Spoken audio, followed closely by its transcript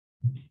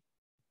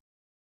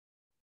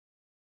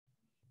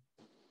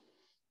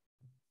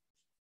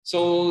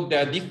So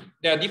there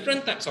are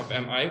different types of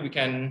MI. We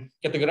can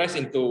categorize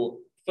into,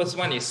 first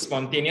one is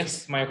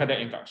spontaneous myocardial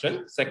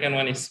infarction. Second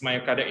one is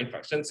myocardial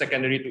infarction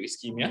secondary to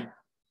ischemia.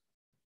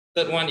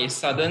 Third one is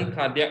sudden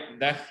cardiac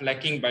death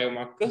lacking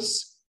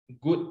biomarkers,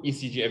 good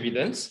ECG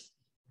evidence,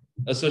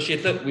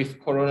 associated with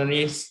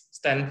coronary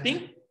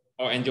stenting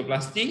or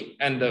angioplasty.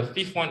 And the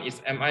fifth one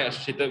is MI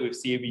associated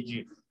with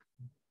CABG.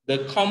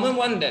 The common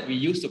one that we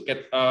use to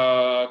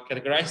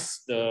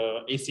categorize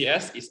the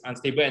ACS is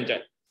unstable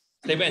angina,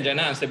 stable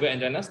angina, unstable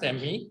angina,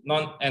 STEMI,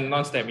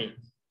 non-STEMI,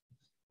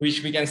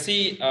 which we can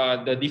see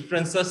the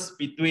differences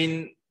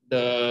between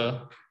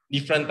the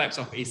different types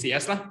of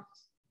ACS lah.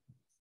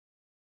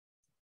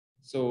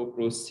 So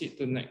proceed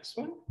to the next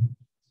one.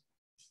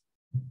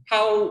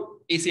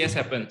 How ACS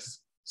happens.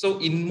 So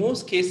in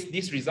most cases,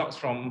 this results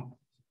from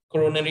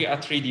coronary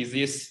artery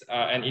disease,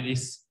 and it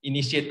is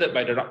initiated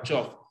by the rupture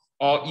of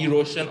or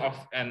erosion of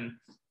an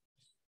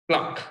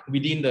plaque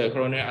within the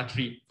coronary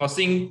artery,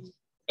 causing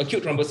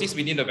acute thrombosis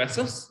within the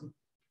vessels,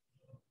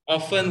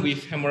 often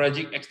with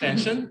hemorrhagic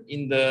extension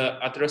in the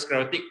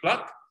atherosclerotic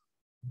plaque,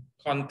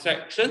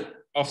 contraction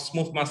of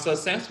smooth muscle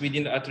cells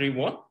within the artery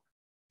wall,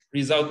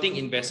 resulting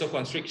in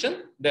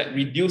vasoconstriction that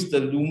reduce the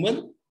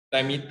lumen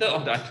diameter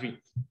of the artery.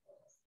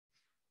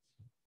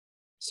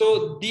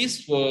 So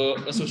these were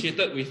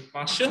associated with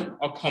partial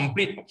or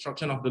complete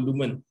obstruction of the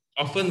lumen,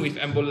 often with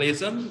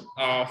embolism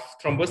of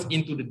thrombus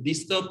into the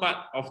distal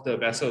part of the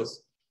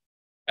vessels,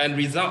 and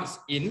results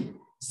in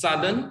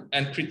sudden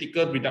and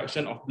critical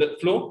reduction of blood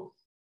flow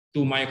to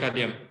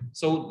myocardium.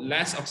 So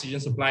less oxygen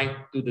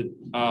supply to the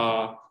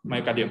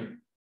myocardium.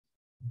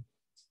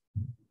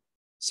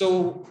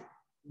 So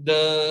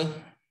the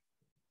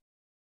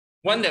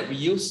one that we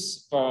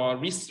use for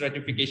risk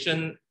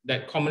stratification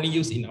that commonly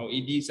used in our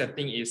ED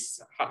setting is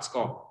heart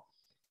score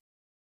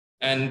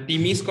and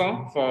CME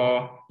score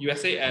for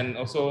USA and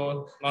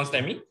also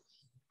non-STEMI,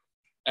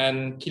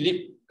 and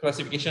Philip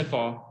classification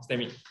for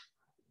STEMI.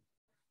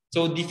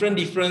 So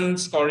different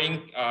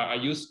scoring are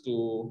used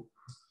to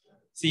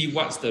see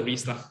what's the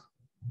risk lah.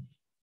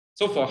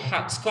 So for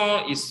heart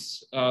score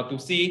is to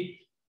see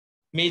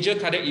major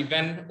cardiac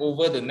event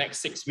over the next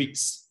 6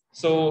 weeks.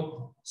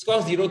 So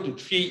score 0 to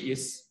 3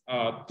 is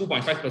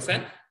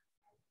 2.5%,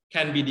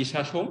 can be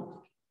discharged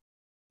home.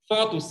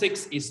 4 to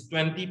 6 is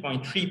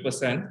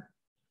 20.3%,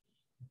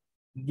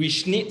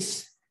 which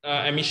needs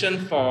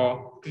admission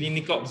for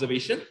clinical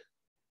observation.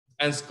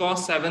 And score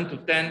 7 to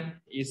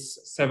 10 is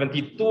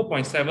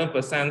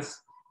 72.7%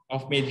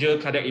 of major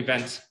cardiac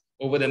events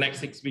over the next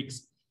 6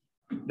 weeks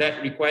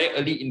that require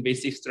early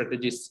invasive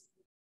strategies.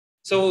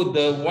 So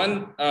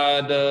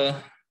the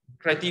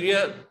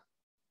criteria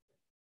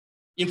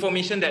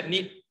information that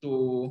need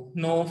to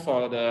know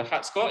for the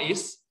heart score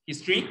is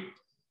history,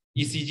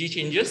 ECG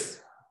changes,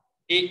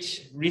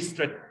 age, risk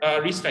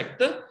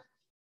factor,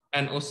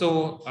 and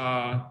also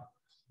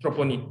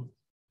troponin.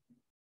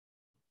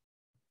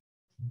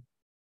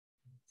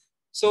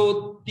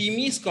 So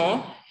CME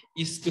score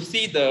is to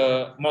see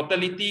the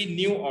mortality,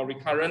 new or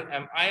recurrent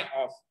MI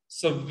of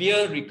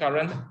severe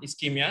recurrent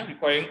ischemia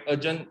requiring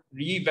urgent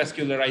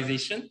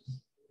revascularization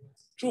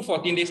through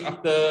 14 days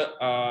after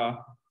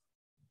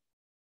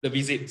the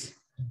visit.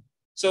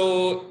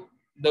 So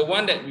the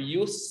one that we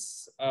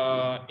use,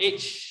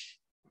 age,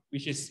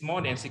 which is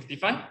more than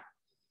 65,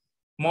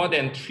 more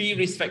than 3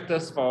 risk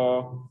factors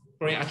for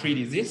coronary artery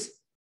disease,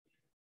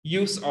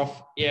 use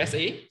of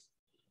ASA,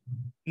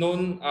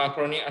 known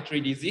coronary artery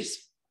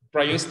disease,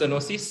 prior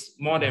stenosis,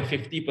 more than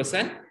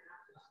 50%,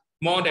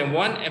 more than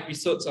 1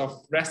 episodes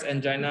of rest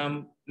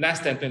angina less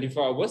than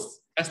 24 hours,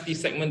 ST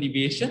segment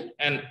deviation,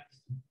 and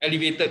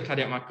elevated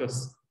cardiac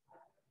markers.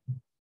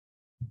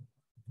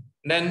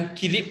 Then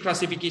Philip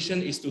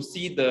classification is to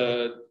see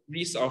the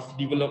risk of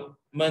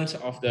development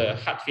of the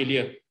heart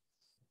failure.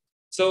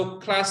 So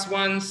class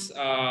 1s,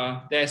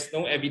 there's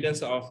no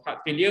evidence of heart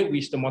failure,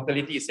 which the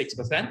mortality is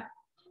 6%.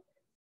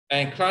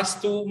 And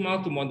class 2,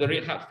 mild to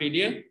moderate heart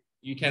failure,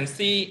 you can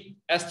see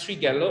S3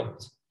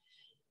 galloped,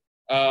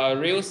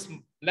 rails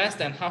less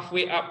than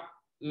halfway up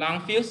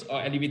lung fields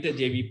or elevated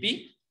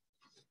JVP.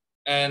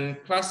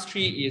 And class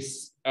 3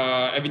 is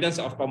evidence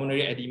of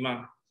pulmonary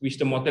edema, which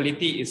the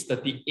mortality is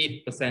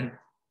 38%.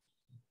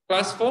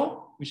 Class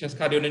 4, which has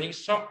cardiogenic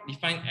shock,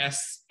 defined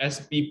as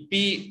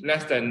SBP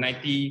less than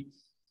 90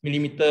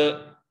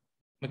 millimeter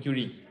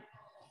mercury.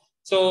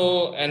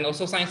 So, and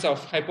also signs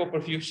of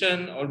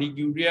hypoperfusion,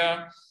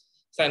 oliguria,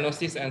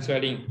 cyanosis, and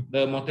swelling.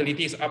 The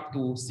mortality is up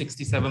to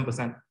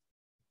 67%.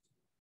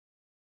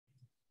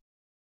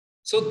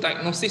 So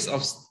diagnosis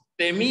of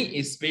STEMI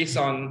is based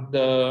on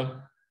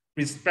the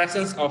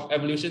presence of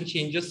evolution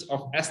changes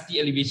of ST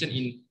elevation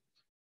in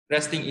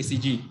resting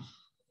ECG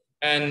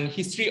and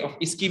history of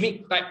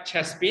ischemic type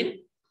chest pain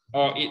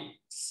or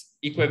its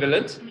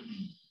equivalent,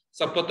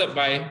 supported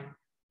by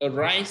a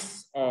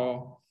rise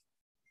or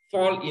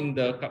fall in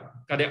the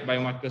cardiac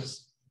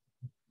biomarkers.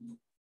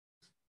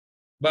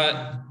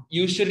 But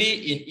usually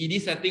in ED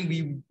setting,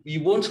 we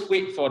won't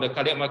wait for the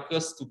cardiac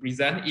markers to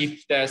present.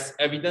 If there's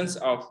evidence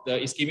of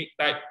the ischemic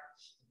type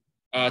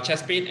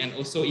chest pain and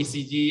also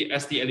ECG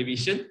ST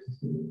elevation,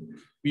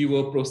 we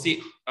will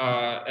proceed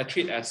and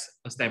treat as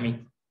a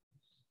STEMI.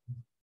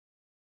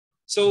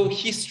 So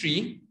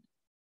history,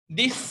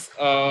 this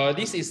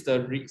is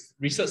the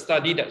research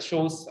study that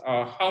shows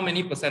how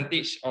many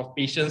percentage of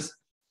patients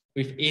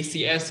with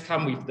ACS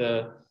come with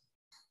the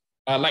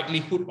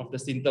likelihood of the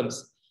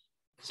symptoms.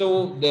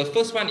 So the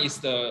first one is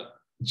the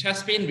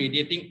chest pain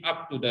radiating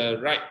up to the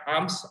right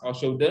arms or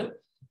shoulder,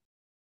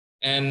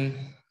 and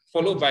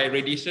followed by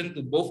radiation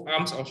to both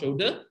arms or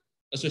shoulder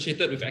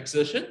associated with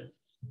exertion,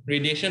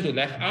 radiation to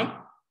left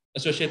arm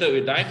associated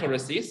with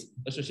diaphoresis,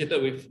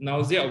 associated with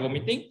nausea or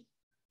vomiting,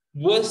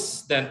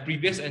 worse than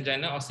previous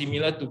angina or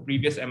similar to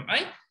previous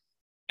MI,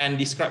 and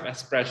described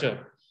as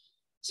pressure.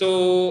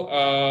 So,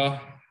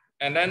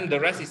 and then the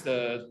rest is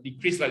the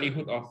decreased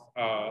likelihood of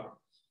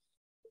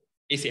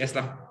ACS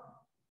lah.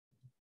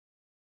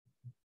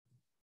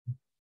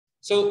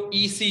 So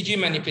ECG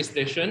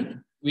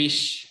manifestation,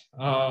 which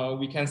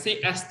we can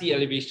say ST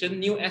elevation,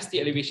 new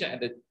ST elevation at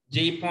the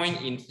J point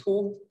in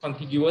two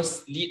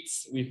contiguous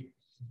leads with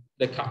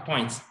the cut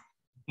points.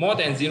 More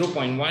than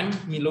 0.1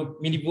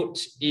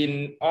 millivolts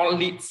in all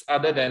leads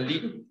other than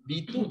lead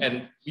V2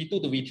 and V2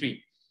 to V3.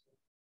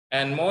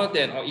 And more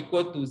than or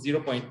equal to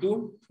 0.2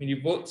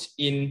 millivolts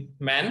in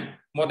men,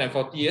 more than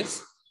 40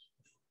 years.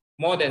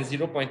 More than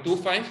 0.25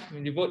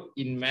 millivolt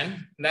in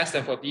men, less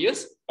than 40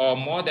 years, or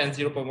more than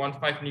 0.15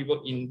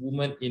 millivolt in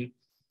women in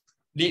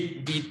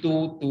lead V2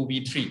 to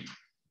V3.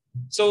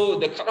 So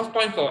the cutoff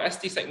point for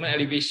ST segment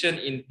elevation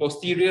in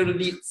posterior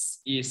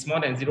leads is more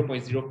than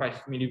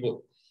 0.05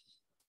 millivolt.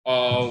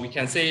 Or we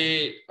can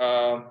say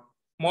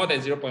more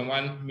than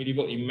 0.1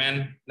 millivolt in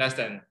men less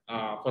than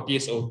 40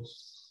 years old.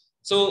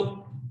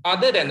 So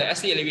other than the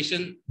ST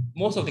elevation,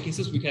 most of the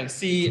cases we can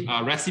see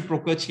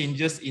reciprocal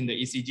changes in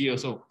the ECG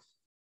also,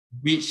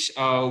 which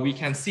we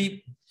can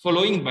see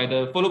followed by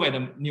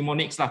the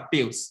mnemonics like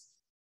PAILS.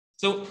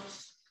 So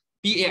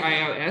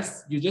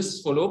PAILS, you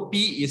just follow.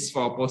 P is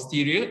for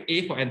posterior,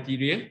 A for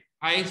anterior,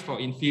 I is for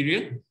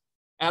inferior,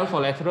 L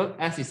for lateral,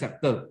 S is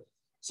septal.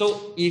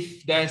 So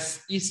if there's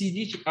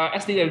ECG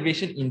ST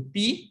elevation in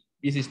P,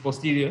 this is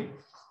posterior,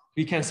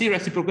 we can see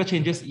reciprocal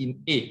changes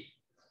in A.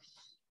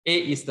 A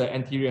is the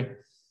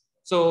anterior.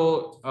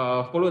 So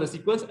follow the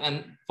sequence,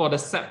 and for the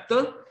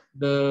septal,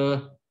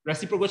 the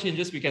reciprocal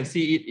changes, we can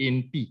see it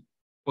in P,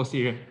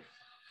 posterior.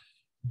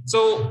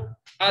 So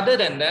other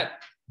than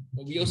that,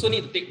 we also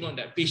need to take note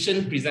that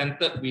patient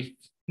presented with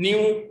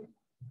new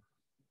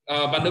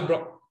bundle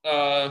block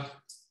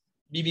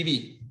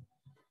BBB.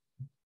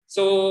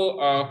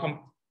 So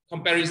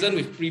comparison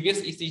with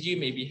previous ECG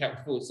may be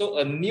helpful. So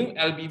a new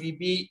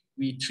LBBB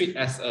we treat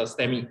as a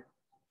STEMI.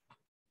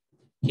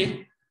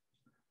 Okay.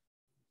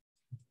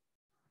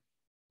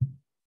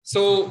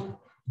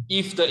 So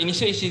if the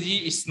initial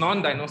ECG is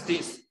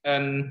non-diagnostic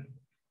and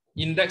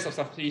index of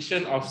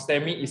saturation of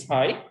STEMI is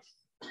high,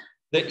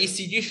 the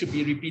ECG should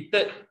be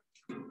repeated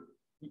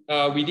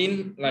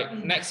within like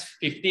next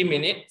 15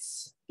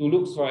 minutes to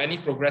look for any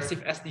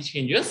progressive ST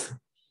changes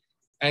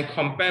and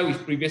compare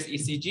with previous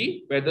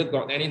ECG whether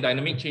got any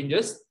dynamic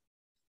changes,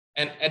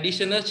 and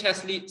additional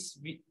chest leads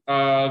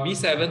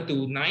V7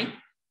 to 9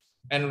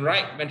 and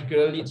right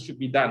ventricular leads should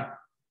be done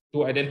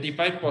to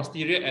identify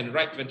posterior and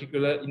right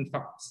ventricular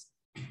infarcts.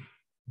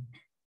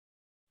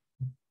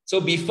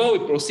 So before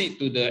we proceed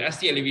to the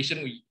ST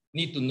elevation, we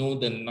need to know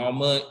the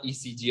normal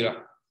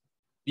ECG.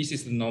 This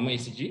is the normal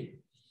ECG.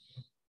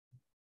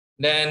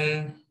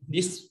 Then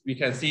this, we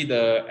can see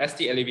the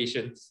ST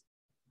elevations.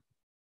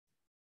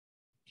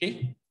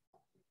 Okay.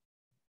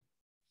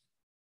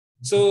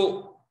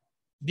 So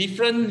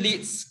different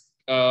leads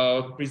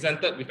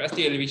presented with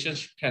ST elevation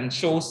can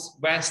show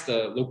where's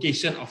the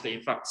location of the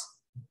infarcts.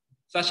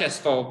 Such as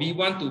for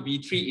V1 to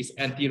V3 is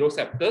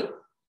anteroseptal,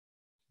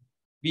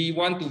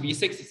 V1 to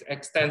V6 is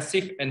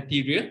extensive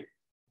anterior,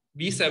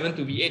 V7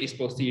 to V8 is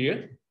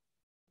posterior,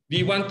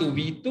 V1 to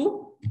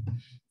V2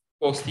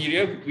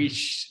 posterior,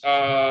 which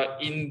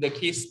in the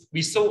case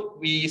we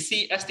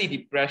see ST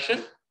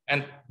depression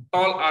and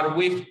tall R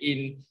wave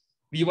in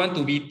V1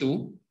 to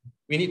V2.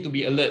 We need to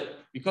be alert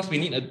because we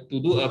need to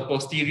do a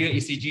posterior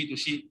ECG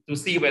to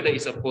see whether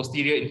it's a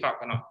posterior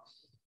infarct or not.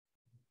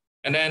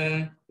 And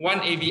then 1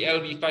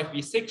 AVL V5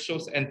 V6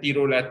 shows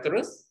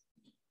anterolaterals,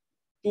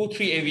 2-3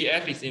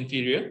 AVF is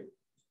inferior,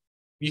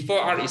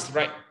 V4R is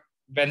right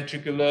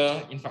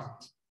ventricular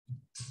infarct.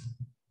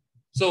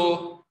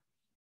 So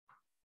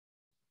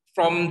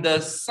from the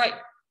site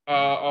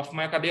of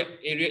myocardial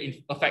area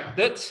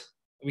affected,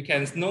 we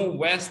can know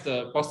where's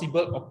the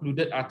possible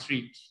occluded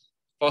artery.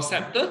 For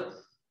septal,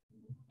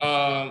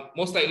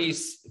 most likely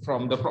is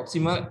from the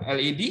proximal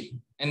LAD,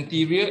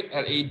 anterior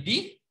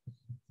LAD,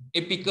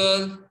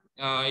 apical,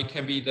 it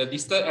can be the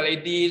distal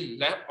LAD,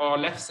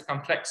 left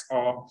circumflex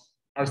or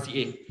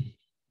RCA.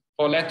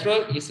 For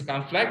lateral is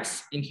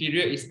circumflex,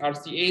 inferior is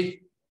RCA,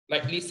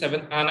 likely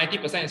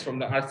 90% is from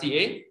the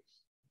RCA,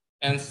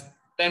 and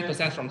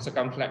 10% from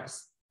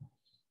circumflex.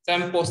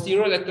 Some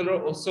posterior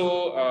lateral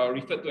also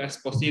referred to as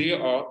posterior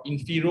or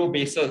inferior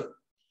basal.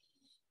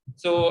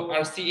 So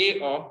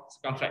RCA or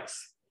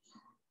circumflex.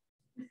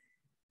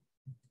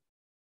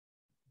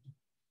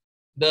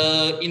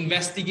 The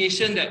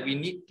investigation that we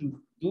need to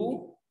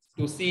do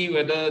to see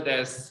whether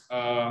there's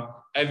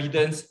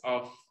evidence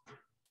of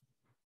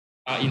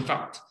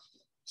infarct.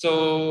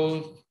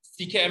 So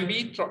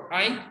CKMB,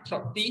 TROP-I,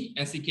 TROP-T,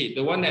 and CK.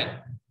 The one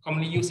that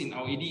commonly used in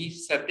our ED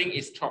setting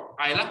is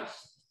TROP-I,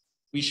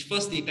 which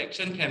first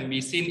detection can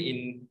be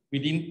seen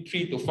within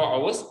 3 to 4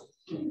 hours,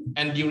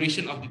 and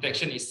duration of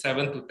detection is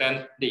 7 to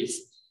 10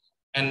 days.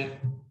 And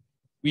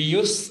we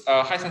use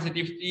high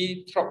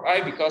sensitivity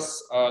TROP-I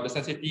because the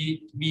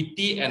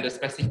sensitivity and the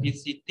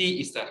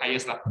specificity is the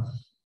highest.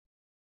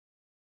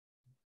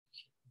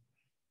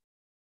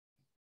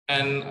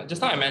 And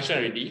just now I mentioned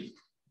already,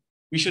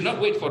 we should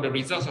not wait for the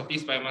results of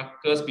these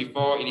biomarkers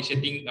before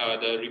initiating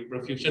the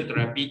reperfusion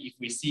therapy if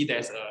we see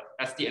there's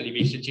a ST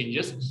elevation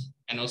changes,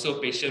 and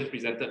also patient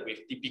presented with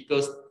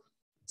typical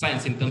signs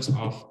and symptoms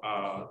of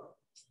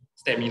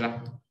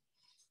STEMI.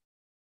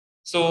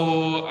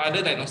 So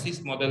other diagnosis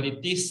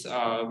modalities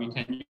we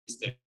can use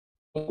that,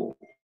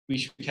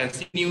 which we can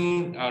see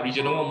new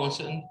regional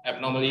motion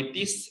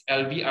abnormalities,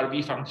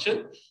 LV-RV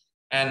function,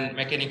 and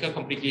mechanical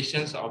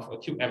complications of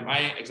acute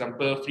MI,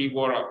 example, free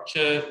wall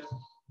rupture,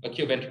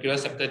 acute ventricular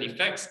septal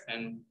defects,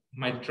 and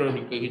mitral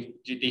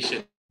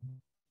regurgitation.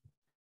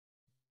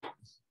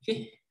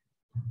 Okay.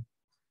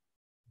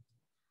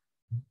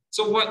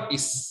 So what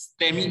is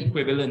STEMI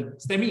equivalent?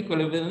 STEMI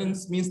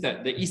equivalence means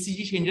that the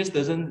ECG changes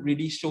doesn't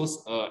really show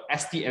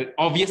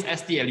obvious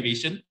ST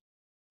elevation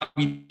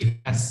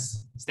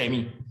as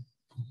STEMI.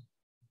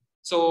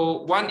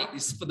 So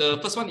the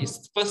first one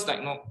is first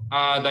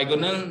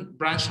diagonal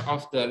branch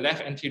of the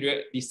left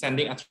anterior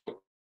descending artery.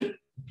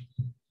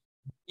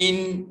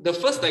 In the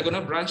first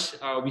diagonal branch,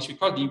 which we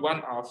call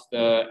D1 of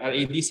the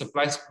LAD,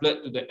 supplies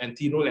blood to the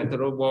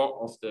anterolateral wall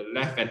of the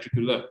left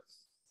ventricular.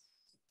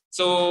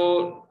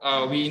 So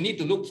we need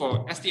to look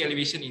for ST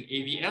elevation in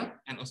AVL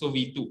and also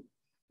V2.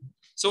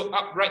 So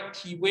upright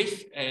T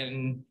wave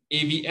and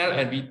AVL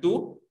and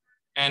V2,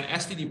 and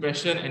ST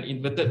depression and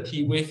inverted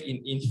T wave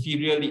in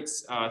inferior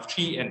leads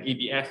 3 and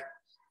AVF.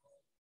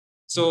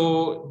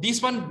 So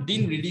this one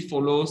didn't really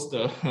follows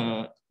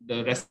the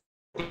rest.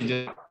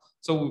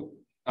 So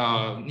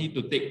need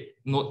to take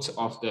note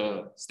of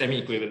the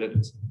STEMI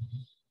equivalent.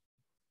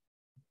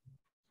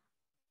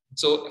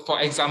 So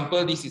for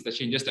example, this is the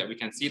changes that we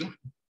can see.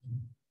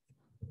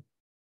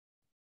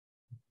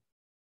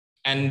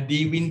 And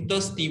the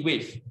Winter's T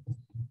wave.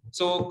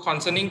 So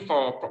concerning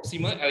for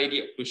proximal LAD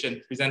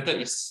occlusion, presented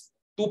is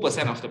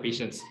 2% of the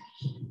patients.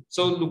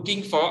 So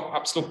looking for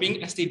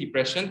upsloping ST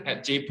depression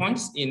at J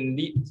points in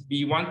lead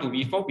V1 to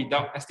V4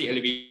 without ST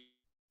elevation.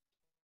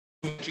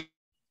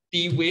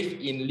 T wave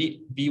in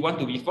lead V1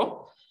 to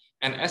V4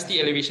 and ST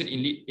elevation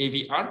in lead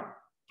AVR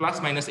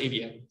plus minus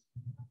AVL.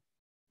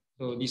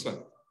 So this one,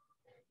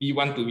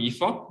 V1 to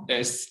V4,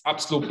 there's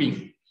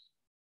upsloping.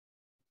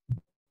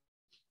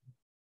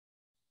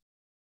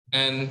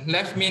 And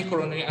left main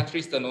coronary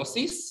artery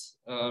stenosis,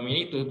 we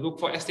need to look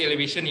for ST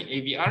elevation in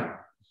AVR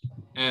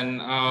and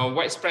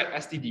widespread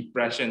ST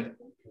depression.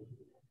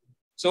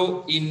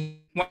 So in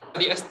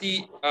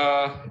ST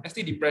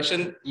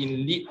depression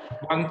in lead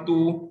 1,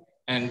 2,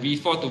 and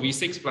V4 to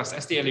V6 plus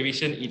ST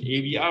elevation in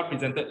AVR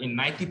presented in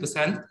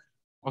 90%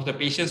 of the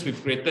patients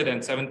with greater than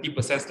 70%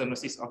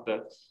 stenosis of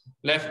the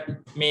left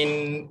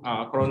main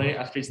coronary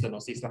artery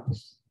stenosis.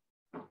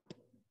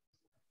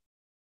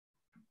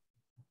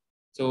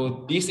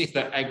 So this is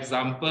the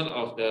example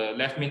of the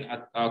left main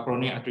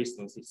coronary artery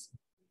stenosis.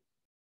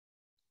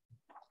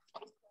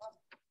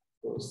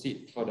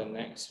 Proceed for the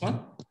next one.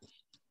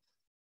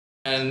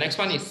 And next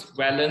one is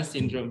Whelan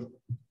syndrome.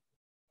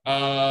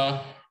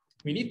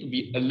 We need to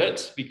be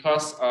alert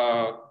because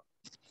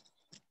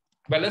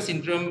Whelan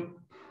syndrome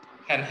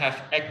can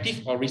have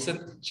active or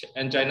recent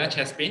angina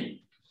chest pain,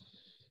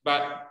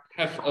 but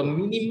have a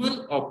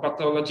minimal or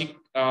pathologic,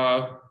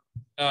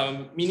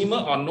 minimal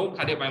or no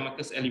cardiac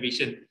biomarkers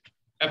elevation,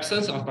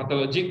 absence of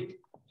pathologic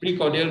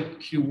precordial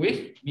Q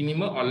wave,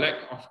 minimal or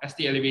lack of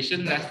ST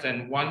elevation less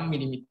than 1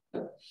 millimeter,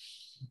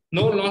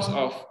 no loss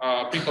of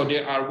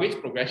precordial R wave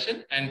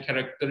progression, and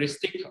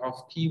characteristic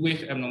of T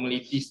wave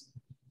abnormalities.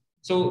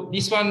 So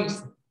this one,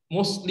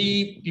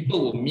 mostly people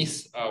will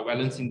miss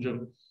Whelan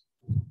syndrome.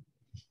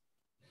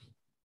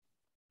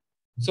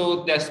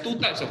 So there's two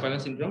types of Whelan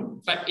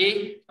syndrome. Type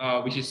A,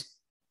 which is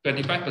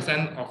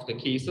 25% of the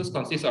cases,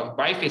 consists of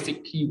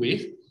biphasic T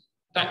wave.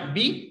 Type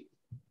B,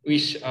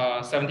 which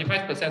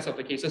 75% of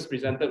the cases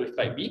presented with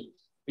type B,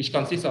 which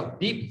consists of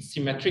deep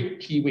symmetric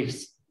T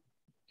waves.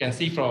 You can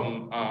see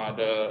from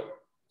the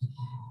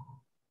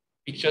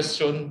pictures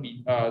shown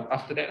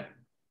after that.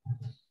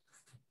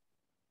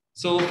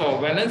 So for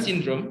Whelan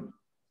syndrome,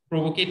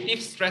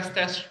 provocative stress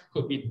test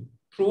could be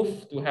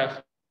proved to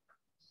have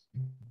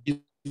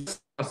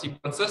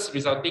consequences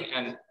resulting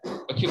in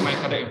acute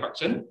myocardial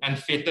infarction and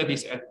fatal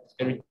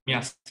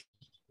dysarrhythmias.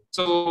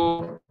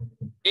 So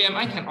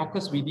AMI can occur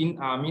within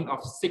a mean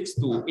of 6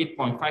 to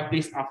 8.5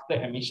 days after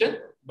admission,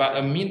 but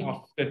a mean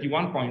of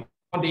 31.4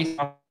 days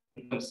after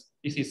symptoms.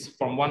 This is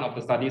from one of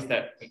the studies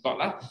that we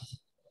got.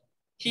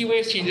 T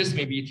wave changes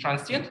may be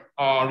transient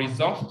or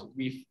resolved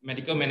with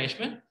medical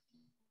management.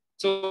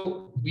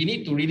 So we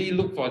need to really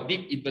look for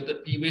deep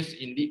inverted T waves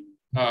in lead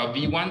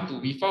V1 to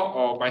V4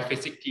 or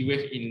biphasic T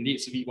wave in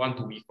leads V1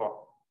 to V4.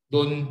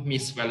 Don't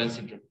miss Whelan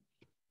syndrome.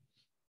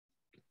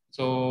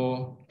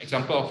 So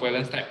example of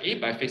Whelan's type A,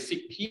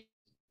 biphasic T,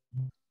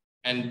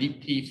 and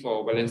deep T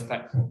for Whelan's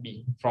type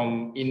B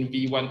from in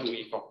V1 to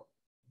V4.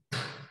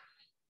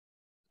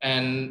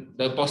 And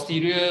the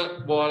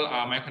posterior wall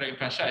myocardial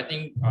infarction, I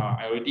think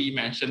I already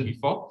mentioned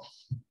before.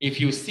 If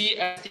you see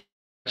ST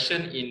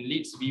depression in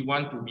leads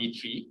V1 to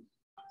V3,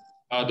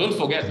 don't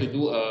forget to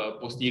do a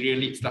posterior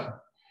leads.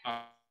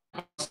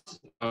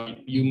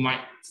 You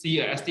might see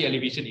a ST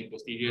elevation in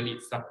posterior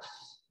leads.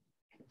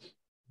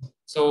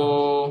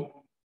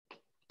 So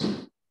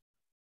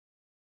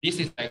this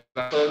is an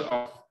example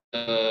of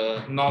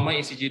the normal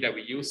ECG that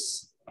we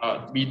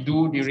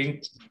do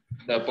during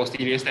the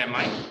posterior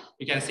STEMI.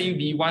 You can see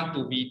V1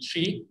 to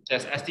V3,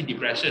 there's ST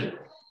depression.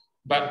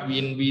 But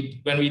when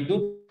we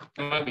do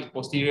with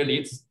posterior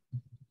leads,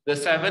 the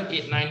 7,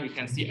 8, 9, we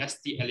can see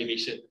ST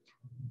elevation.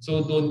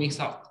 So don't mix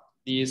up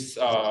this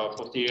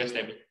posterior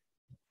STEMI.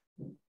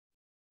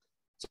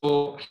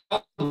 So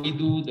how do we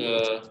do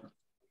the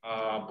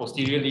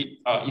posterior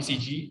lead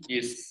ECG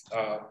is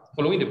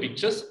following the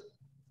pictures,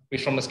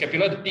 which from the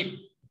scapula, the tip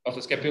of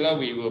the scapula,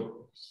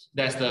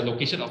 that's the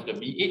location of the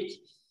V8,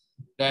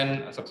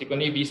 then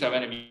subsequently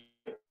V7 and V8.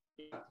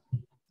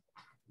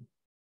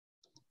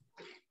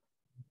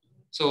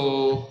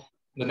 So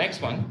the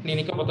next one,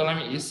 clinical bottom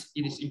line is,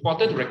 it is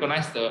important to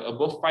recognize the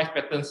above 5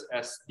 patterns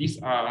as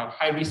these are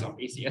high risk of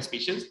ACS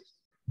patients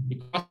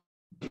because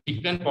a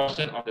significant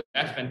portion of the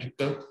left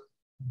ventricle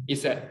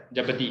is at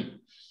jeopardy.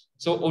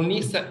 So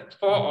only 4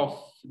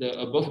 of the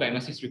above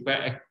diagnoses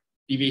require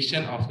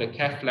activation of the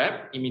cath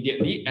flap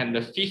immediately, and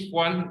the 5th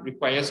one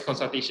requires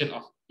consultation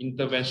of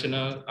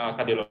interventional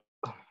cardiologist.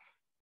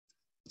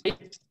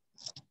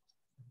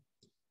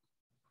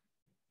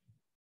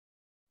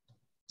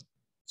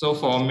 So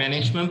for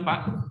management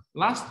part,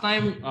 last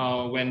time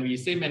when we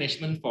say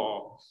management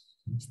for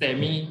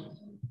STEMI,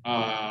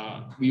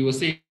 we will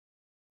say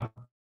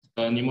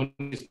pneumonia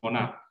is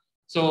pneumonia.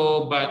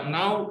 So, but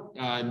now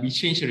we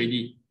changed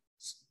already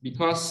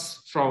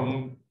because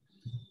from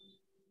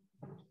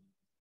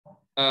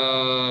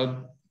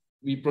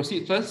we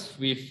proceed first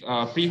with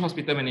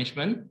pre-hospital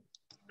management,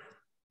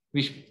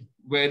 which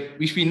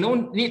we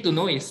need to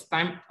know is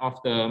time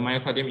of the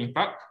myocardial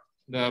infarct.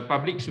 The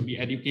public should be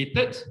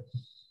educated.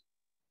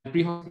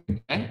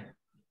 Pre-hospital care,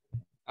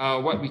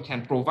 what we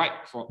can provide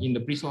for in the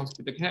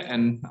pre-hospital care,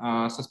 and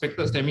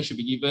suspected STEMI should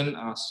be given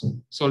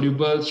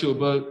soluble,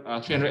 chewable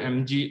 300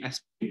 mg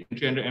aspirin and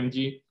 300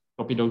 mg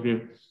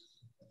clopidogrel.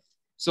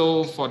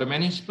 So for the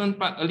management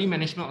part, early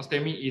management of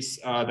STEMI is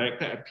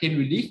directed at pain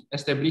relief,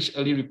 establish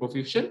early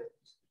reperfusion,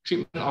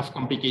 treatment of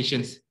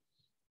complications.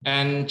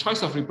 And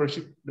choice of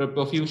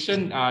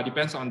reperfusion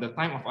depends on the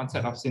time of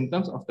onset of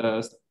symptoms of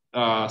the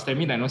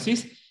STEMI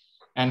diagnosis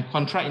and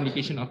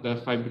contraindication of the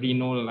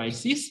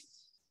fibrinolysis,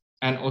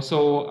 and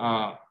also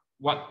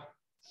what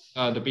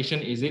the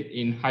patient is it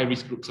in high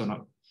risk groups or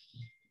not.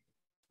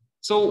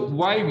 So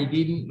why we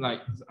didn't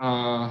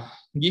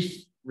give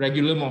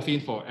regular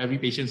morphine for every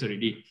patient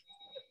already?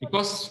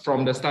 Because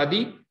from the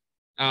study,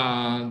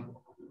 actually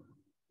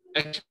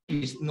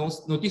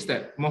notice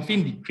that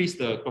morphine decreased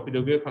the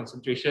clopidogrel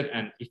concentration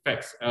and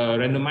effects.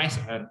 Randomized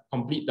and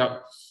complete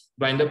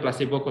blinded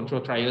placebo control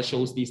trial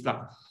shows this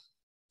stuff.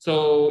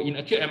 So in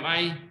acute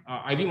MI,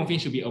 IV morphine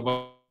should be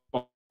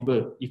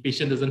avoidable if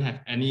patient doesn't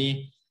have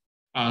any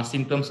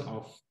symptoms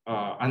of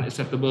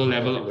unacceptable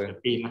level of the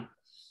pain.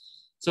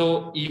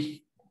 So if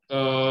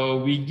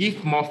we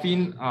give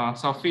morphine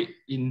sulfate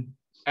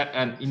at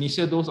an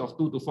initial dose of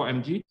 2 to 4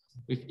 mg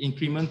with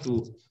increment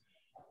to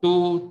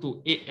 2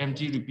 to 8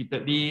 mg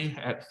repeatedly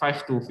at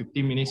 5 to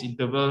 15 minutes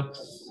interval,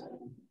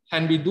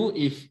 can be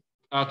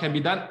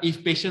done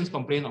if patients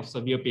complain of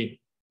severe pain.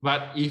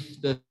 But if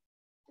the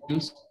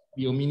use,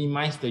 we will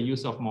minimize the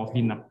use of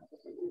morphine now.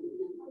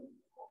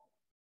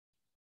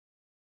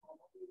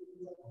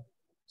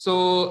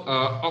 So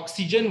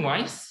oxygen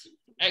wise,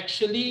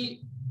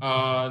 actually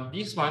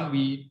this one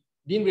we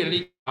didn't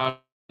really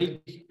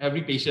give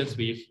every patient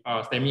with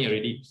STEMI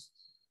already.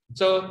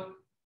 So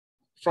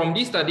from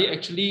this study,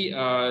 actually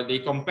they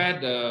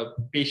compared the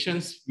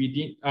patients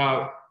which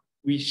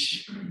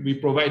we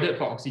provided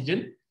for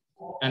oxygen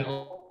and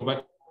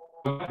provide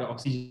the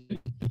oxygen.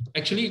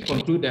 Actually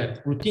conclude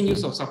that routine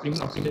use of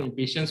supplement oxygen in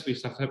patients with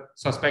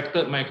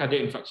suspected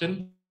myocardial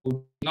infarction who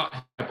did not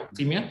have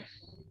hypoxemia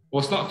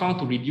was not found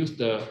to reduce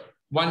the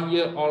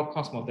 1-year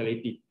all-cause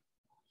mortality.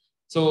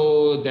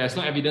 So there's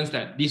no evidence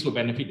that this will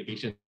benefit the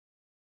patient.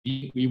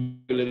 We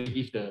will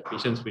give the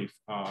patients with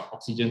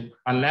oxygen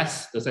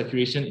unless the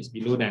saturation is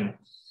below than.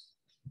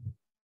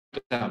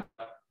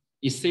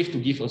 It's safe to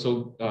give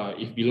also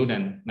if below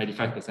than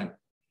 95%.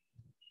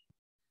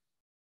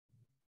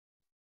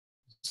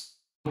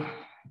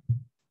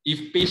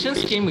 if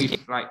patients came with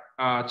like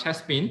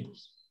chest pain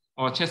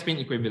or chest pain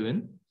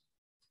equivalent,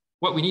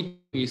 what we need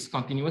is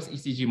continuous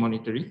ECG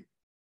monitoring,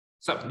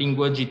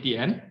 sublingual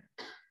GTN,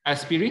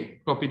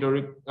 aspirin,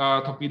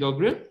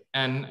 clopidogrel,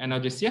 and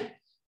analgesia,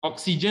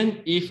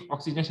 oxygen if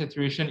oxygen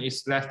saturation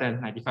is less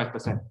than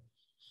 95%.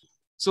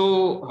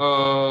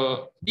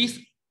 So this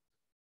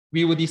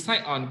we will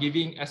decide on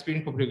giving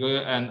aspirin,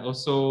 clopidogrel, and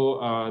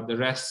also the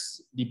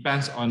rest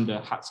depends on the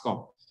heart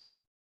score.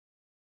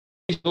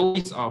 Low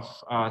risk of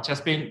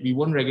chest pain, we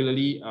won't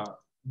regularly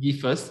give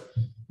first,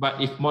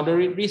 but if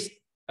moderate risk,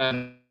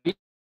 we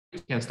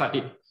can start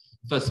it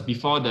first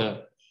before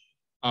the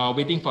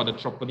waiting for the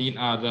troponin,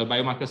 the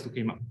biomarkers to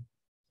come up.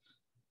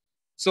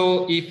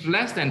 So if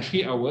less than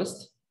 3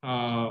 hours,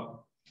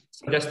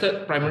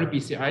 suggested primary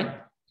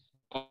PCI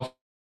of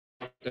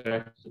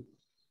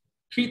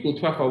 3 to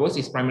 12 hours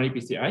is primary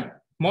PCI.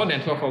 More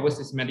than 12 hours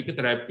is medical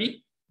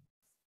therapy,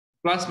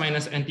 plus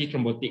minus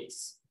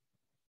antithrombotics.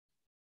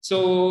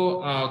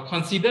 So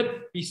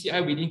consider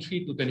PCI within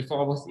 3 to 24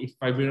 hours if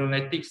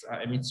fibrinolytics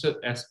are administered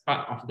as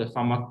part of the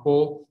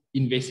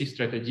pharmaco-invasive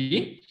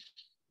strategy.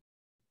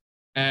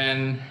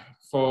 And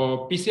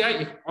for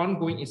PCI, if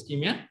ongoing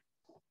ischemia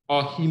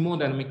or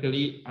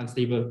hemodynamically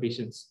unstable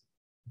patients.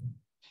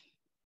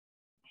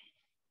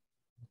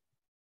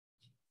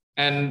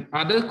 And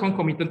other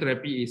concomitant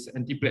therapy is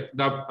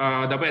double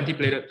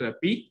antiplatelet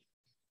therapy,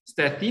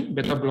 statin,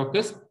 beta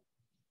blockers,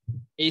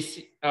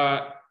 ACE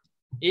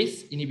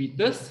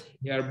inhibitors,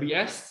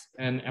 ARBS,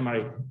 and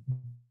MRA.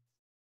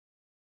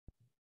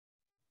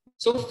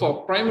 So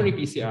for primary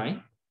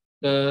PCI,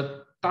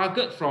 the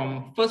target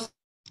from first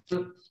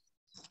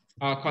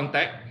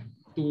contact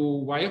to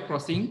wire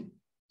crossing,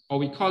 or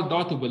we call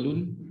door to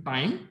balloon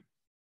time,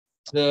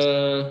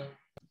 the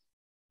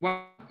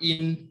one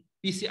in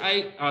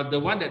PCI, the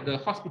one that the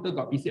hospital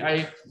got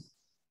PCI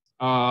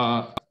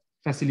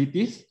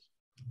facilities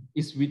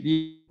is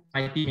within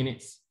 90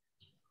 minutes.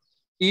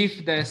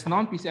 If there's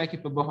non-PCI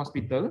capable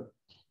hospital,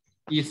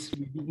 is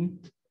within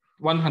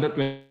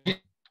 120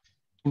 minutes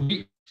to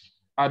reach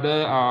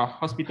other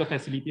hospital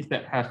facilities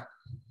that have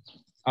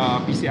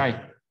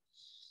PCI.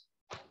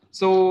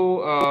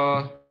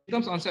 So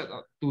symptoms onset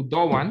to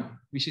door 1,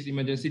 which is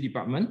emergency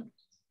department.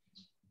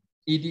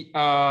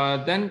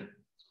 Then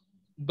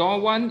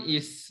door 1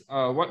 is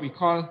what we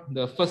call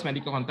the first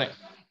medical contact.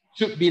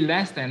 Should be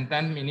less than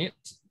 10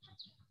 minutes.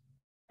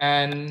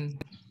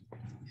 And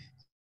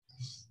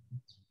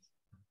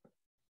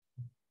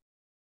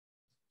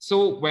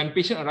so when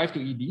patient arrive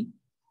to ED,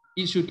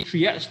 it should be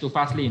triaged to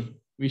fast lane,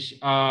 which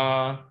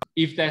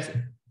if there's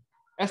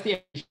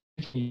ST,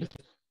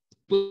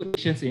 put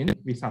patients in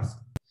with us.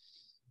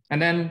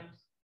 And then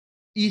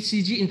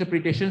ECG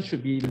interpretation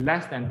should be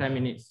less than 10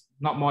 minutes,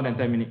 not more than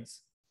 10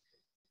 minutes.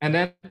 And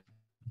then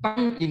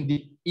time in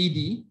the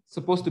ED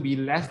supposed to be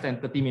less than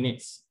 30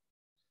 minutes.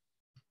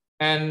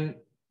 And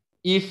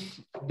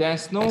if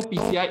there's no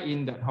PCI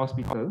in that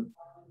hospital,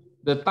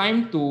 the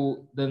time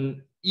to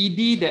the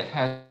ED that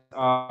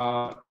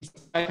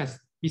has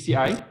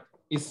PCI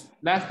is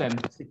less than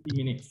 60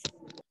 minutes.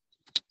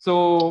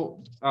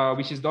 So,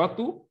 which is door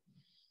 2.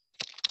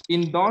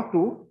 In door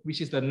 2,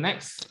 which is the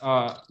next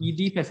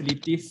ED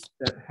facilities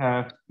that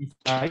have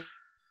PCI,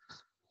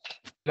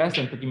 less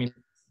than 30 minutes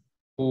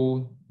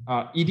to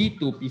ED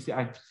to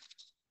PCI.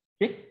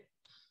 Okay.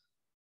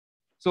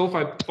 So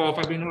for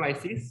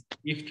fibrinolysis,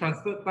 if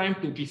transfer time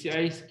to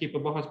PCI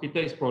capable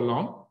hospital is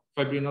prolonged,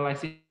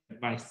 fibrinolysis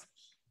advised.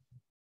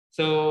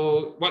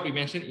 So what we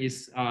mentioned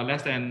is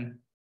less than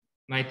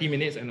 90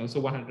 minutes and also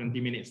 120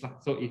 minutes.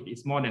 So if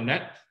it's more than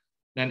that,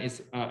 then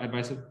it's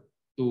advised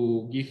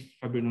to give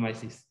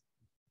fibrinolysis.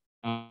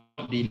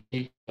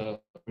 Delay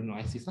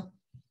fibrinolysis.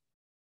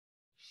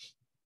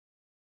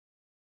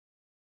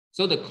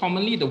 So the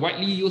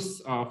widely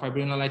used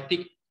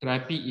fibrinolytic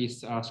therapy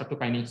is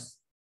streptokinase,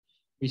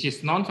 which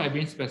is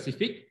non-fibrin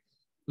specific,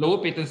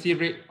 lower patency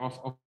rate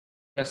of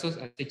vessels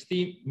at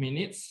 60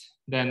 minutes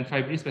than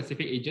fibrin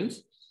specific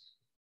agents,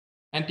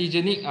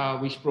 antigenic,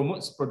 which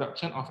promotes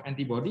production of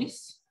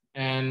antibodies,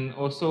 and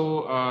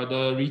also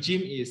the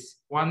regime is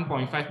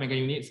 1.5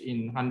 megaunits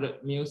in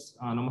 100 mils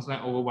normal saline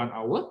over 1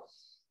 hour.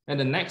 And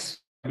the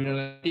next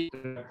fibrinolytic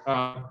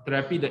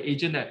therapy, the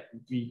agent that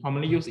we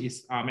commonly use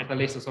is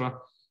metalase as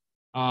well,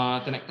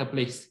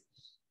 tenecteplase.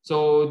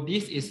 So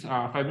this is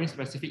fibrin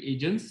specific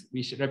agents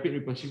which rapid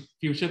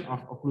reperfusion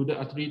of occluded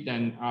artery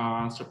than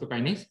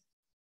streptokinase,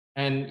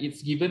 and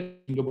it's given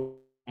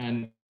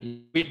and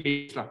weight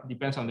based,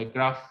 depends on the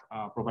graph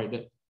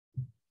provided.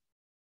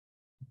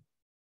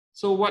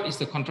 So what is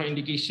the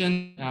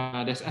contraindication?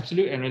 There's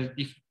absolute and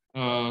relative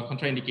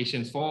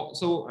contraindications.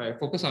 So I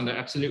focus on the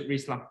absolute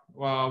risk.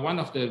 One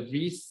of the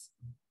risks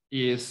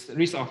is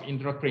risk of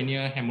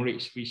intracranial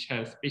hemorrhage, which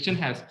patient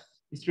has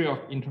history of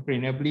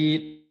intracranial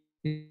bleed,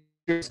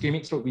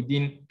 ischemic stroke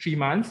within 3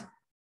 months,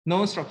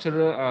 no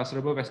structural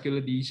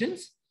cerebrovascular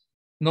lesions,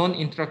 known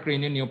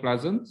intracranial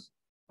neoplasms,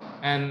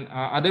 and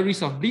other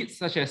risks of bleeds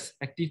such as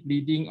active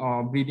bleeding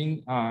or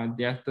bleeding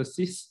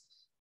diastasis,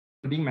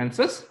 including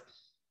menses.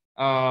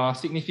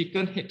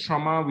 significant head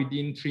trauma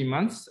within 3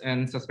 months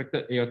and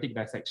suspected aortic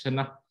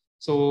dissection.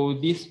 So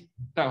these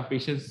type of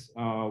patients,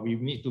 we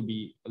need to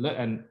be alert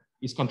and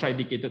it's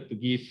contraindicated to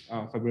give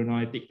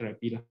fibrinolytic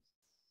therapy.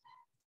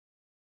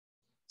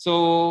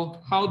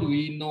 So how do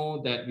we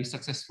know that we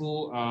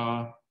successful,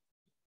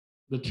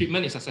 the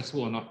treatment is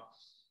successful or not?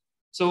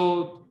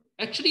 So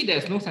actually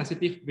there's no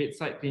sensitive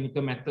bedside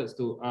clinical methods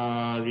to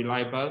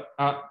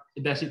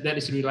that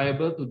is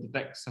reliable to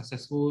detect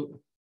successful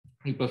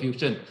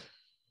reperfusion.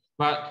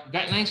 But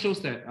guidelines shows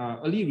that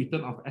early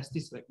return of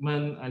ST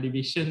segment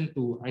elevation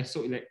to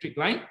isoelectric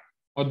line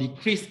or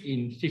decrease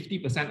in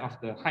 50% of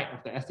the height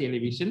of the ST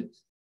elevation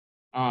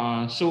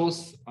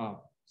shows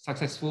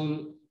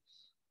successful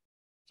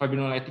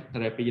fibrinolytic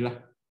therapy.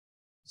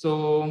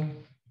 So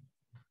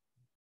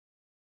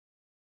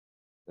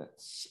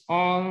that's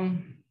all.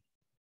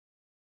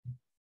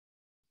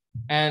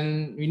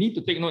 And we need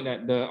to take note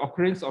that the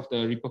occurrence of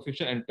the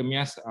reperfusion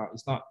arrhythmias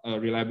is not a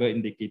reliable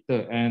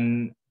indicator.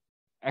 And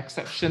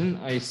exception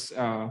is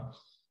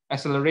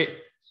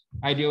accelerate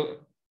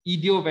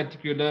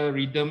idioventricular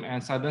rhythm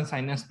and sudden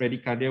sinus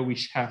bradycardia,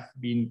 which have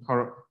been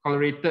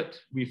correlated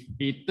with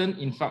patent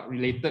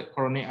infarct-related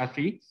coronary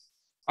artery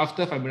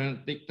after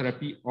fibrinolytic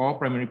therapy or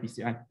primary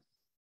PCI.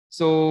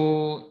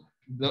 So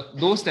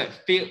those that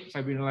failed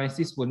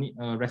fibrinolysis will need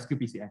a rescue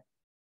PCI.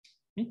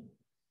 Okay.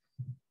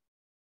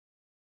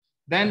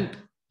 Then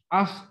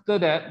after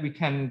that, we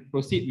can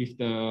proceed with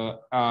the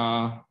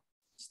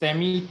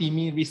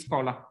STEMI-TIMI risk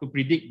score to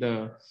predict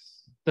the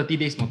 30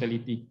 days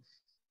mortality.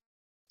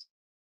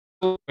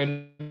 So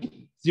when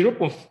 0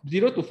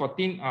 to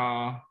 14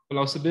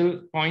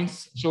 plausible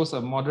points shows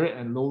a moderate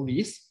and low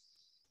risk,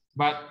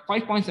 but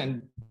 5 points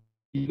and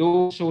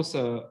below shows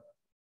a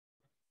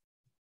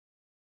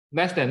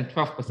less than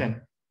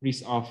 12%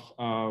 risk of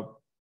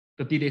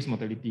 30 days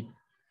mortality.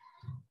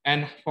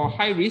 And for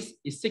high risk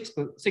is 6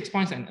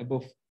 points and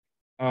above,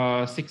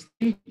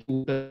 16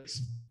 to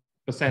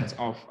 30%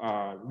 of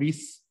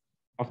risk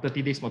of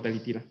 30 days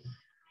mortality.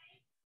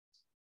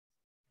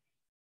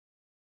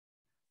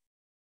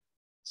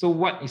 So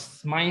what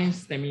is my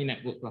STEMI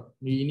network?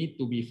 We need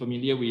to be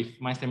familiar with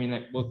my STEMI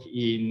network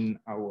in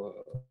our.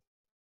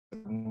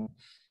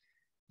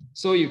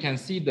 So you can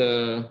see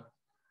the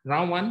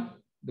round one,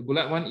 the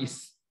bullet one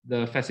is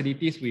the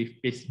facilities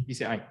with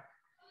PCI.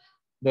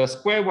 The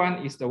square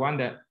one is the one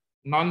that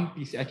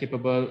non-PCI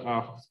capable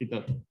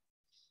hospital.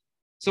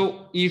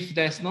 So if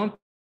there's no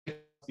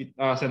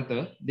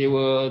center, they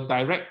will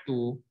direct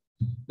to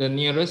the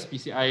nearest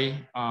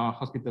PCI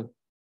hospital.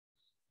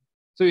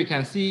 So you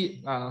can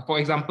see, for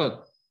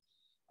example,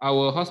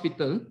 our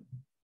hospital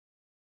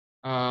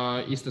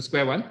is the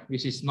square one,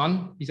 which is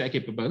non-PCI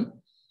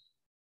capable.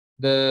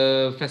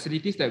 The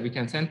facilities that we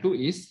can send to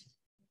is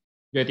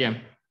UITM,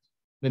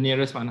 the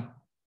nearest one.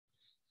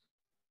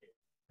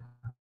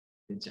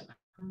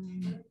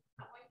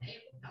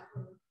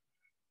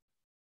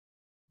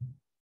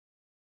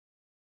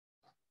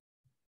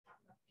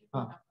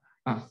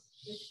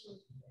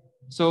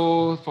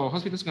 So for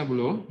Hospital Sungai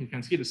Buloh, you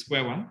can see the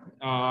square one,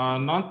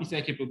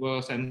 non-PCI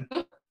capable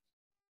center.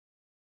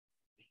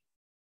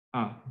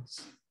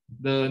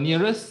 The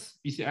nearest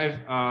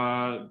PCI,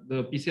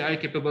 the PCI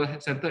capable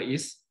center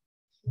is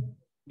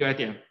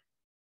UITM.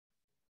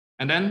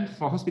 And then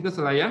for Hospital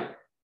Selayang,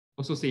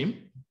 also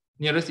same.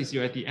 Nearest is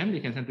UITM, they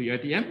can send to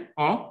UITM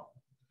or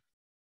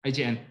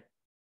IJN.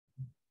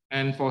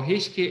 And for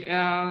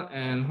HKL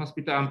and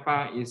Hospital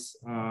Ampang is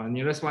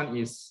nearest one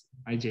is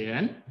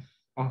IJN.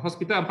 Or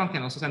Hospital Ampang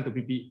can also send to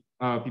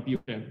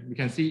PPUM. You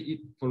can see it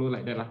follow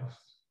like that.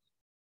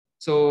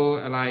 So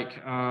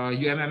like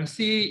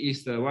UMMC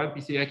is the one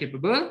PCI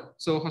capable.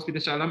 So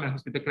Hospital Shalom and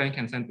Hospital Klang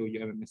can send to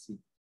UMMC,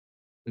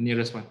 the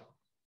nearest one.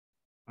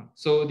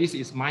 So this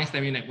is my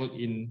STEMI network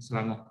in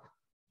Selangor.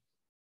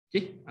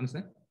 Okay,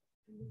 understand?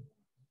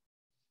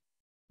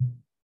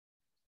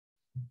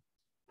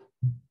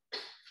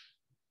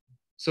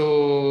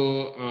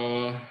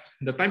 So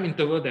the time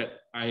interval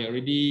that I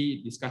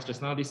already discussed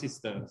just now, this is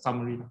the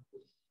summary.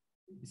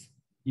 It's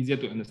easier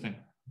to understand.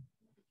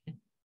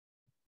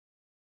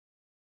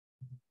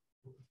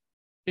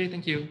 Okay,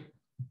 thank you.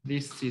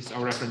 This is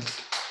our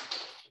reference.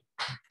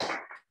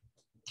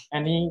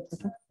 Any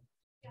questions?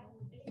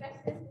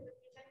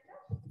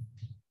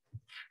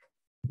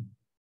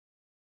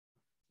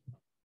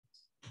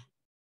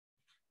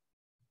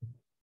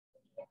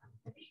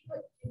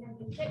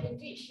 In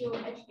which you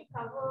actually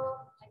cover,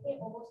 I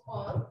think, almost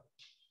all.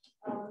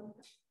 You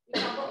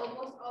cover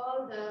almost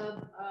all the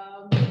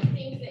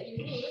things that you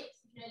need.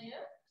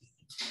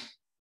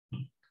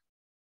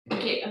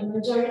 Okay, a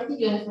majority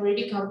you have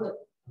already covered.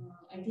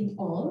 I think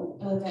all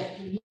that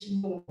you need to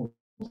know.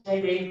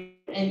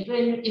 And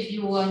even if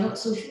you are not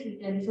so sure, you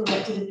can refer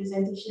back to the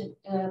presentation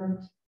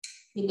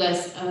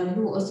because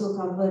you also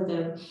cover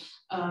the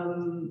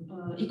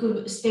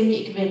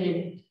STEMI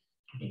equivalent.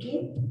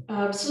 Okay,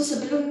 so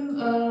sebelum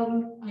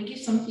I give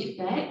some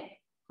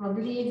feedback,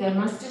 probably the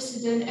master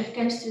student,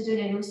 FCAM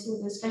student, and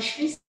also the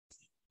specialist.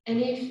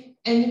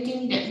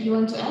 Anything that you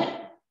want to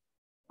add?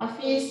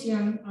 Hafiz,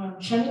 yang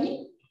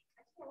Shamini?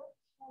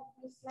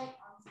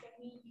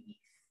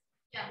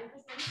 Yeah,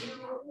 because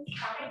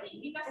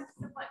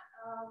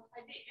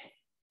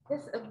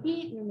there's a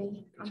bit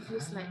maybe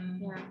confused like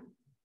yeah.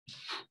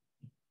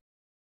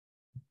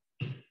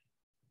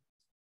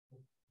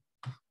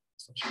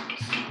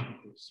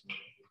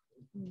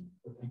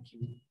 Thank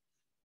you.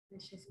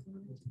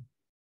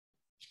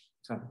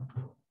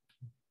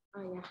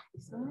 Oh yeah,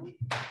 this one.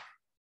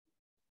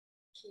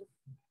 Okay.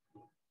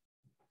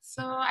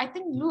 So I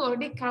think Loo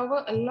already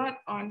covered a lot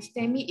on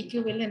STEMI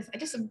equivalence. I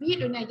just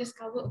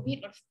cover a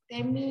bit of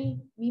STEMI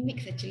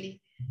mimics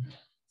actually.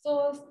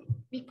 So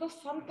because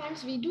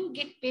sometimes we do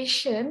get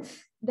patients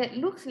that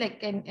looks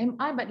like an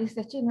MI, but it's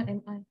actually not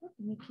MI. How to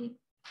make it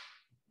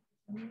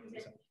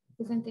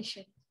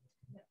presentation?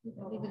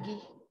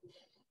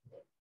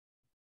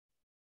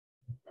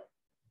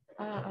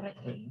 Alright.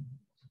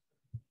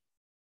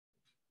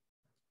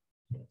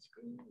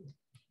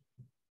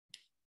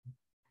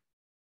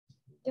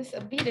 Just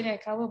a bit and I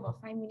cover about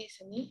 5 minutes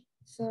only.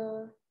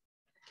 So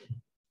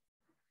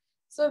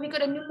we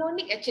got a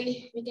mnemonic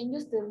actually. We can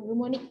use the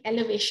mnemonic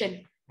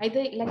elevation.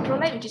 Either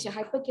electrolyte, which is your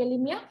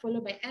hyperkalemia,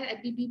 followed by L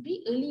at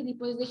BBB, early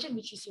reposition,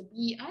 which is your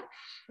BER,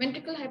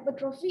 ventricular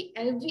hypertrophy,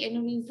 LV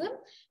aneurysm,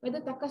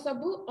 whether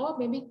Takasabu or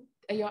maybe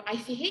your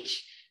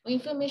ICH, or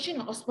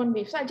inflammation or Osborn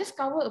wave. So I just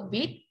cover a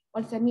bit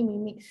on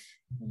semi-mimics.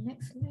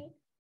 Next slide.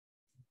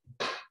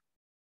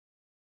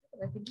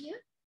 I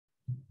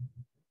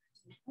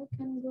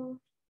can go.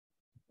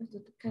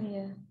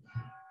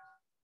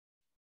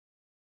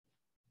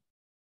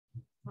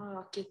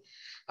 Okay.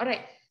 All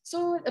right.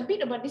 So a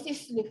bit about this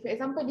is, for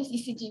example, this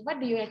ECG. What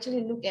do you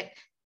actually look at?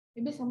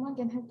 Maybe someone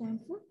can have the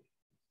answer.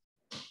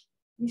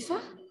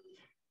 Lisa?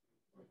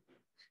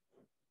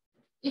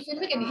 If you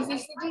look at the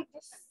ECG,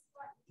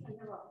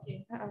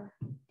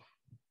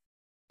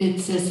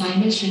 it's a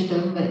sinus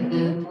rhythm, but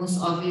the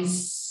most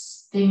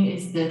obvious thing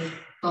is the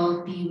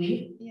tall T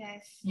wave.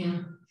 Yes.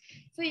 Yeah.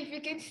 So if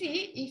you can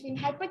see, if in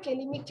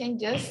hyperkalemic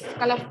changes,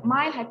 kalau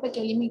mild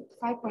hyperkalemic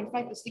 5.5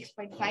 to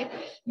 6.5,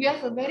 you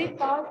have a very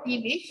tall T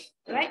wave,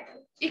 right?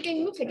 It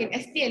can look like an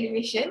ST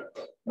elevation,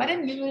 but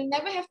then you will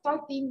never have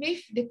tall T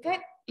wave dekat,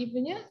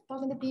 ibunya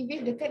tall T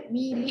wave dekat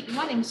V lead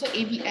 1 and so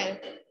AVL.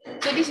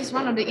 So this is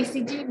one of the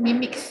ECG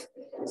mimics.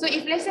 So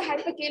if let's say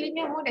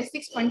hyperkalemia more than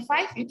 6.5,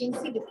 you can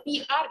see the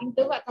PR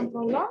interval akan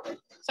prolong,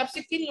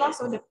 subsequent loss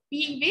of the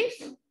P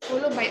wave,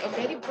 followed by a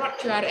very broad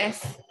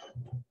QRS.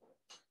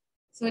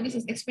 So this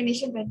is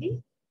explanation tadi.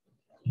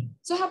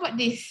 So how about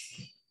this?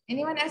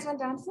 Anyone else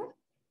want to answer?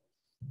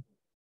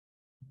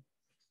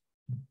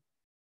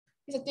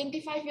 It's a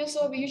 25 years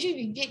old. Usually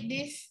we get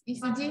this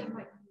ECG.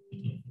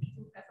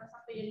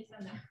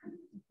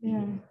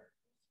 Yeah.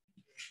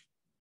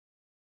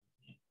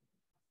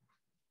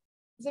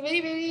 It's a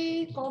very,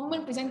 very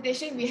common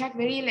presentation. We have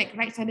very like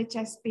right-sided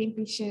chest pain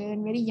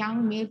patient, very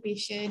young male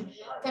patient,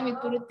 come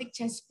with thoracic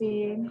chest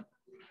pain.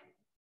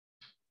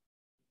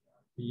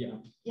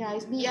 Yeah. Yeah,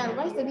 it's BR.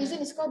 What's the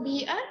reason it's called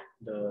BR?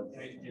 The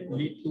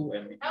lead 2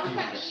 and lead 3.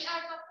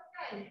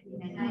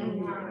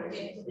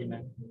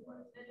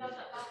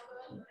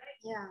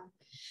 Yeah.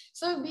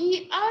 So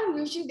BR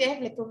usually they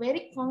have like a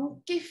very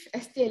concave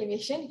ST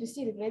elevation. You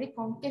see the very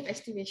concave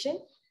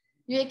estivation.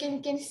 You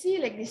can see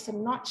like this a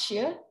notch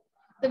here.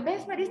 The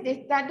best part is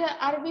they tak ada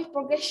R wave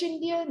progression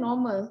dia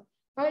normal.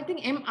 Kalau I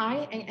think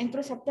MI and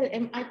anteroseptal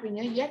MI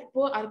punya, you have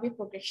poor R wave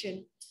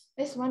progression.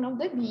 That's one of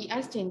the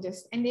BER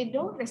changes, and they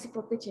don't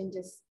reciprocate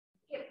changes.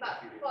 Okay,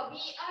 but for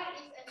BER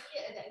is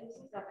actually a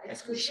diagnosis of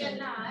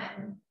exclusion lah.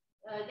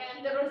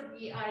 Jangan terus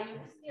BER, you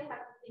still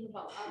have to think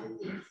about other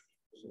things.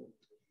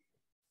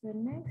 The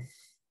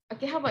next,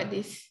 okay, how about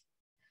this?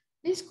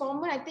 This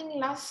common, I think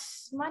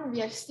last month we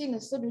have seen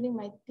also during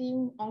my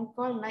team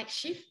on-call night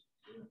shift.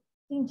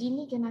 I think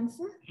Jimmy can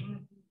answer.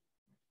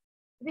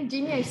 I think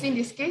Jimmy has seen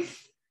this case.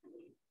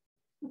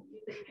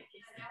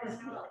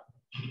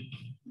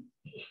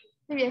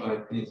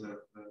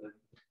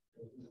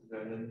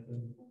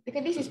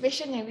 Because this is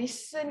patient yang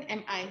recent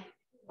MI.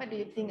 What do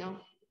you think of?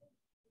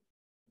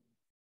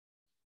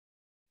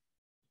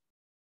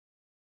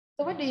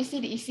 So what do you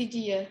see the ECG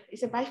here?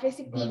 It's a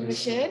biphasic P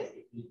inversion.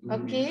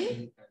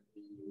 Okay.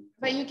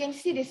 But you can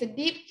see there's a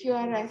deep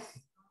QRS.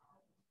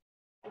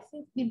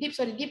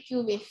 Deep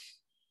Q wave.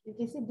 You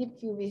can see deep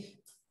Q wave.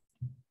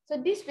 So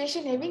this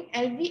patient having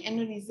LV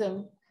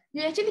aneurysm,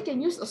 you actually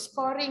can use a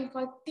scoring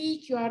called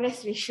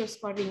T-QRS ratio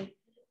scoring,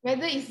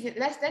 whether it's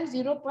less than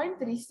 0.36.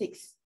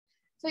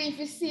 So if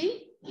you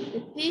see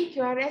the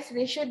T-QRS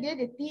ratio dia,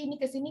 the T ini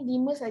ke sini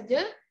 5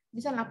 saja,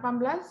 this one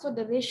 18, so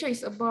the ratio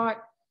is about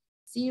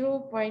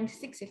 0.6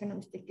 if I'm not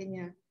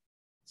mistaken.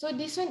 So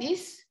this one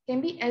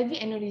can be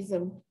LV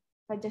aneurysm.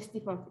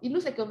 It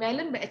looks like a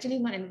vellum, but actually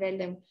not a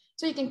vellum.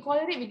 So you can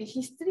correlate with the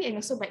history and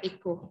also by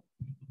echo.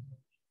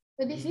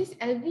 So this is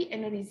LV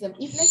aneurysm.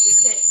 If let's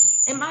say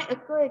that MI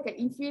occur at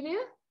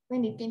inferior,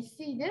 then you can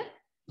see the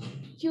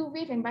Q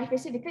wave and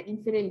biphasic dekat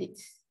inferior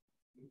leads.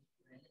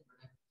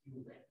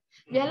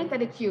 Vellum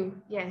tak ada Q,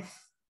 yes.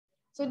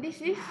 So this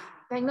is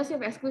diagnosis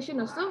of exclusion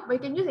also, but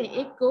you can use an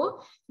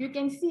echo. You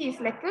can see it's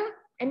like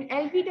an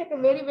LV that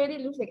very, very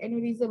looks like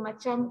aneurysm,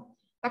 macam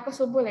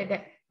Takasobo like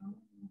that.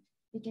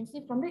 You can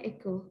see from the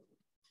echo.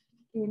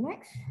 Okay,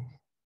 next.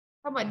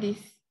 How about this?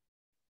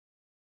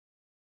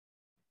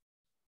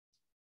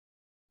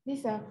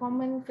 These are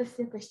common first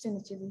year question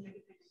actually.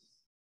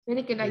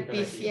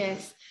 Pericarditis,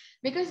 yes.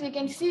 Because you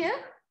can see a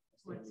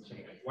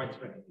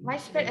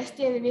widespread ST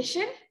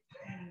elevation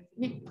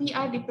with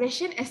PR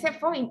depression, except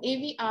for in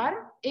AVR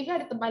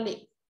ada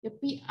terbalik. The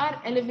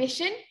PR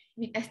elevation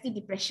with ST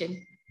depression.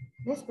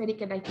 That's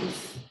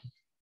pericarditis.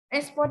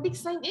 And sporadic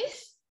sign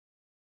is?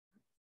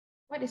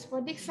 What is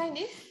sporadic sign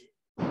is?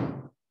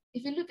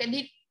 If you look at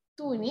it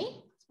two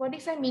ni,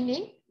 sporadic sign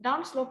meaning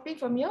down sloping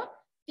from your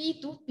T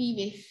to P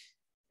wave.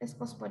 That's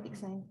called sporadic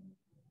sign.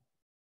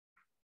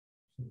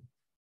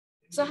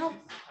 So how?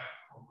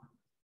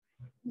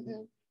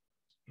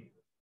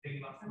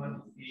 Last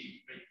one the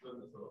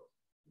breakthrough also.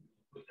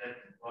 Put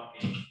that what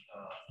is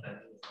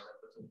standing for that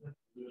person.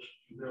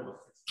 User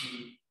was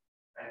 60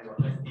 and what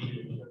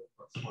ST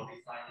was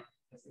 45,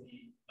 ST so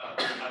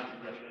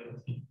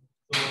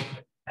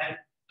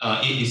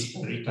and it is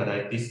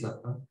pericarditis.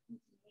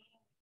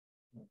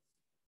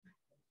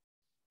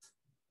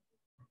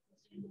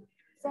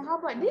 So how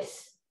about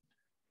this?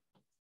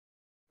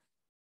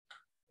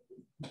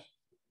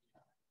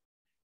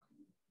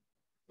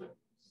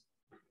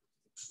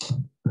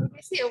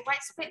 You see a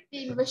widespread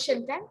T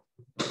inversion, kan?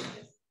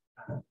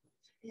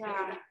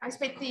 Yeah,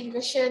 widespread T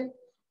inversion.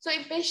 So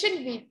in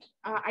patient with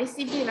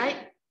ICB,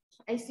 right?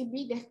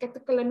 ICB, they have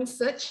catecholamine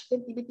surge,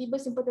 then tiba-tiba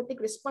sympathetic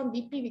response,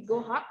 BP will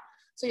go up.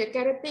 So your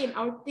carotid and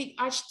aortic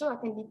arch tu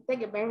akan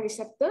detect a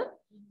baroreceptor.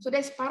 So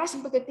that's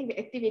parasympathetic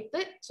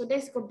activated. So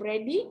that's called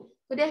Brady.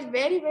 So there's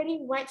very, very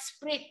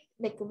widespread,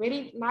 like a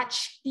very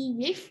large T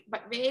wave,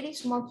 but very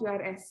small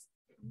QRS.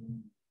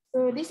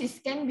 So this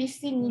can be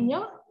seen in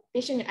your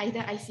patient with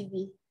either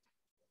ICB.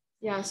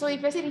 Yeah, so if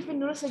I say different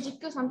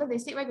neurosurgical, sometimes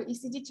they say why the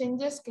ECG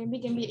changes, can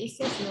be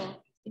ACS, no.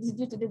 It is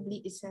due to the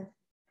bleed itself.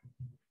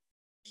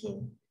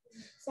 Okay.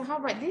 So how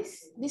about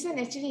this? This one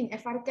actually in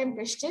FRChem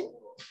question,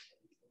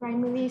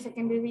 primary,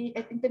 secondary,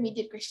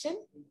 intermediate question.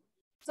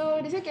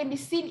 So this one can be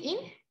seen in,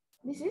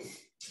 this is,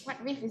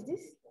 what wave is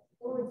this?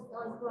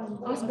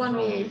 Osborne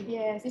wave.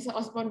 Yes, this is an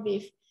Osborne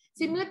wave.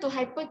 Similar to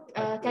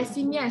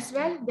hypercalcemia as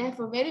well, they have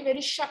a very,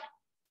 very short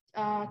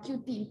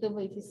QT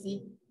interval if you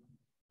see.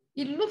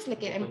 It looks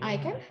like an MI,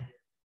 kan?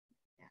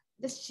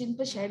 Just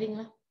simple sharing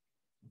lah.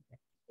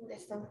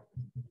 That's all.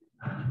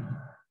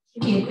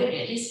 Okay, but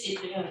at least it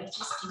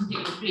just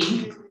stimulate the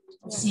brain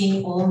of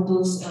seeing all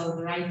those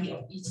variety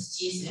of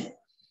ECGs.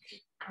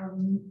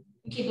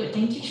 Okay, good.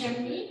 Thank you,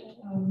 Sharmini.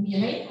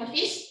 Yang lain,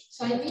 Hafiz,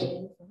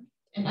 Sohaili,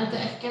 and other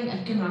FChem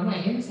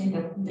ramai ya. Saya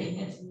dah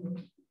ingat semua.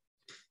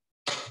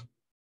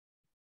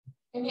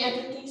 Any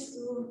other things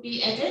to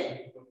be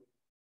added?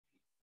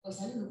 Oh,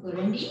 saya lupa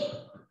Randy.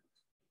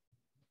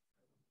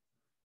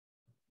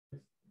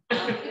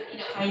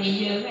 Not finding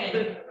here,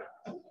 right?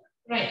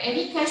 Right.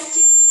 Any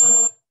questions?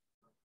 Or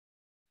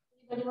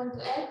anybody want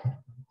to add?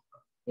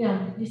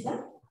 Yeah,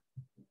 Lisa.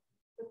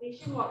 The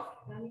patient was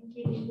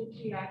came into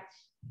triage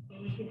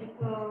with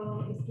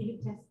typical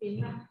ischemic chest pain,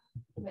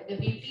 but the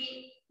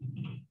BP.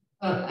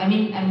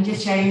 I'm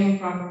just sharing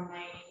from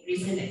my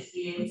recent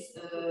experience.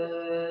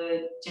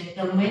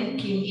 Gentleman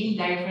came in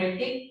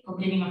diaphoretic,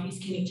 complaining of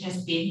ischemic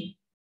chest pain.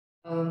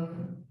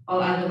 All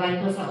other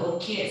vitals are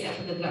okay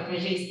except for the blood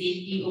pressure is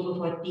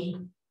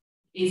 80/40.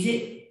 Is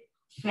it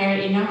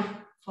fair enough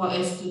for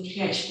us to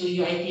triage to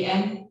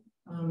UITM?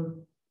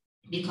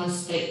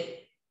 Because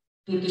like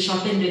to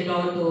shorten the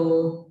door to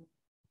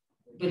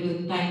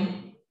balloon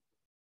time,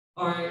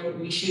 or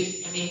we should,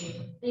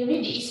 You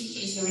mean the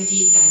ECG is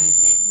already done,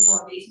 right?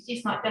 no, the ECG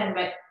is not done,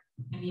 but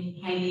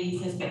highly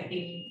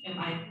suspecting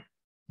MI.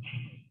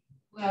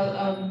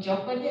 Well,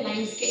 jawapannya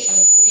lain sikit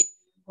kalau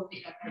COVID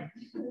kan.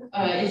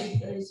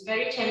 It's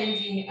very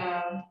challenging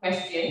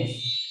questions.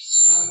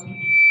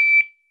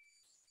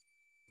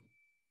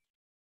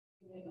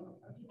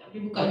 Tak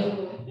boleh buka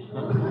dulu.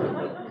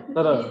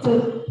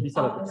 Bisa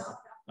lah.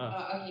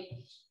 Okay,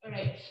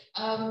 alright.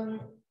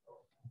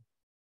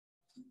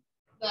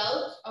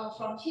 Well,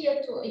 from here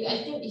to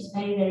UITM is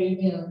very, very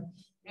near,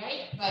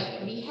 right?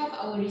 But we have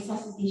our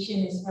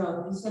resuscitation as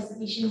well.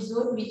 Resuscitation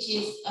zone, which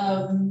is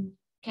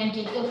can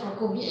cater for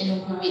COVID and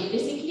non-COVID.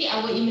 Basically,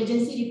 our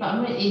emergency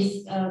department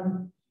is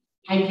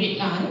hybrid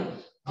line.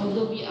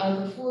 Although we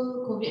are the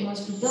full COVID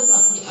hospital,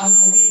 but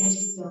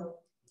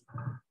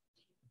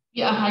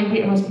we are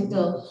hybrid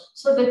hospital.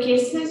 So the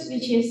cases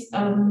which is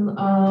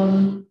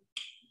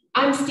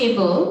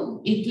unstable,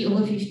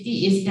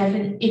 80/50 is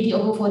definitely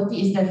 80/40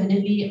 is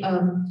definitely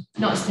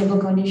not stable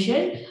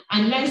condition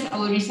unless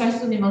our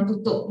resuscitation memang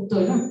tutup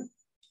betul lah.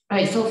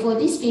 Right. So for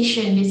this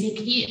patient,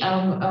 basically,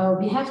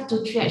 we have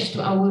to triage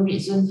to our red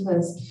zone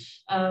first.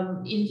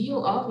 In view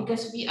of,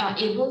 because we are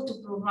able to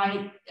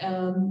provide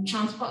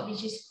transport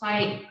which is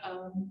quite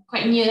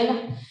near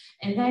lah.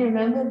 And I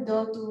remember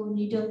door to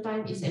needle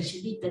time is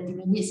actually 30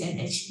 minutes,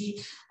 and actually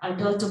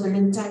door to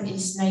balloon time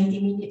is 90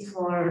 minutes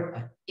for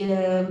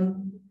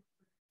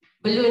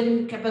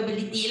balloon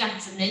capability lah.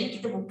 Sebenarnya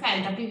kita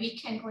bukan, tapi we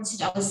can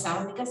consider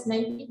ourselves because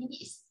 90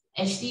 minutes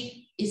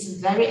actually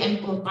is very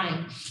ample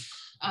time.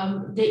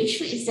 The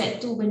issue is that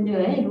dua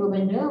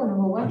benda.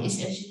 Number one is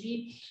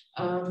actually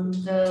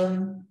the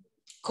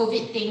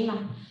COVID thing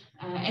lah.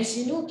 As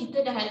you know,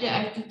 kita dah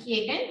ada RTK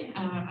kan,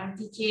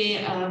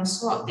 RTK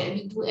swab that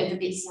we do at the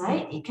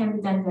bedside. It can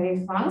be done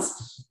very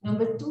fast.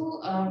 Number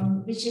two,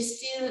 which is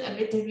still a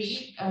bit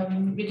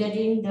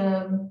regarding the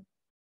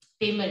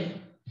payment.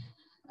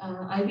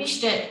 I wish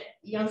that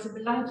yang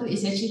sebelah tu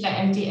is actually like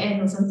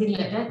MJN or something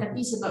like that,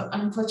 tapi sebab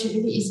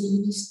unfortunately it's a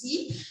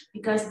university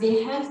because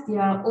they have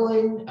their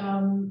own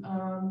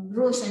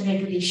rules and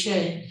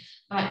regulation.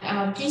 But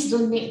please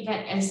don't make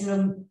that as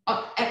an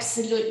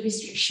absolute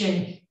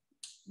restriction.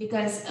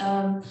 Because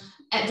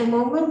at the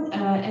moment,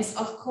 as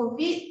of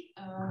COVID,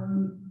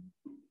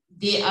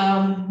 they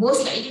are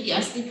most likely they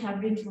are still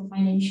covering for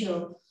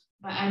financial,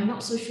 but I'm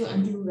not so sure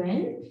until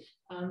when.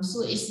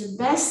 So it's the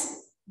best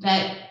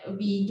that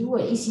we do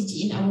an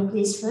ECG in our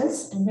place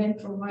first, and then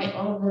provide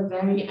all the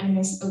very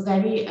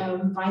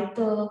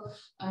vital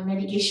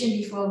medication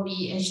before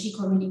we actually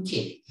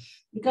communicate.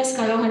 Because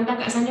kalau hantar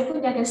kat sana pun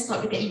dia akan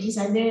stop dekat ED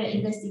sana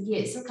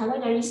investigate. So kalau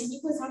dari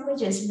sini pun sama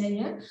je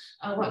sebenarnya.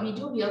 What we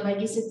do, we are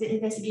bagi certain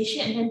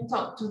investigation and then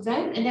talk to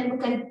them, and then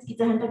bukan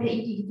kita hantar ke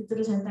ED, kita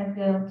terus hantar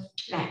ke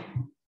lab.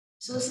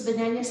 So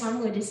sebenarnya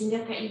sama, dia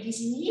singgah kat ED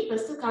sini,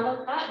 lepas tu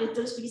kalau tak dia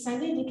terus pergi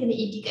sana, dia kena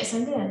ED kat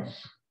sana.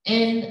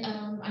 And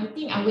I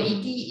think our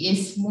ED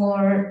is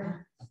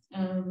more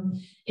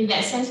in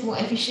that sense more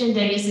efficient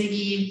dari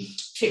segi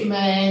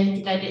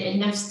treatment, kita ada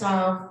enough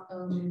staff,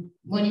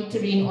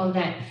 monitoring all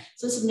that.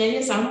 So sebenarnya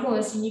sama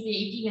sini punya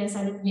ED dengan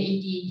sana punya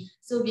ED.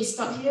 So we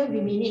stop here,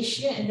 we manage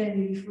here, and then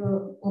we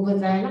refer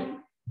over there lah.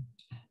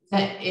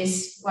 That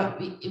is what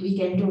we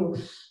can do.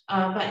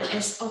 But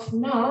as of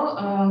now,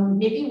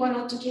 maybe one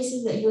or two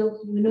cases that you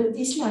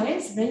notice lah,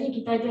 sebenarnya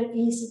kita ada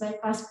PAC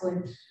bypass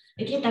pun.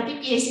 Okay, tapi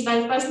PAC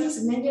bypass ni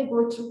sebenarnya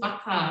go through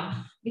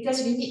pakar.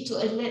 Because we need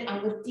to alert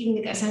our team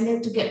dekat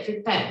sana to get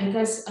prepared.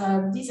 Because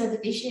these are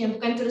the patient yang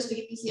bukan terus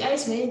pergi PCI,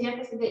 sebenarnya dia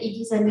akan pergi ED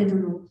sana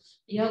dulu.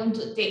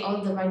 Untuk take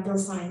all the vital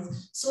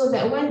signs. So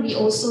that one we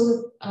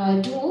also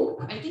do,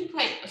 I think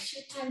quite a few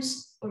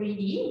times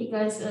already,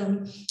 because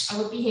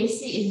our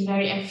PHC is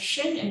very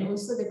efficient, and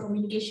also the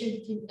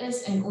communication between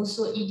us and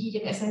also ED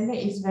dekat sana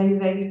is very,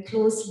 very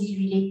closely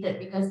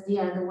related, because they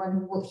are the one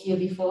who worked here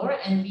before,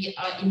 and we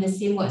are in the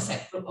same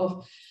WhatsApp group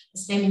of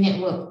STEMI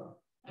network.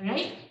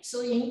 Alright,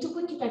 so yang itu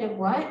pun kita ada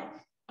buat.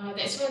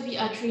 That's why we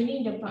are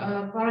training the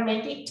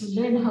paramedic to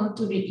learn how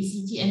to read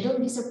ECG, and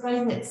don't be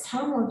surprised that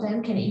some of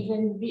them can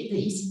even read the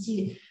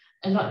ECG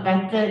a lot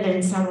better than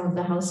some of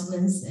the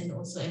housemen and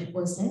also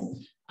MPOs.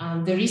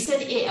 The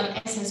recent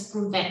ALS has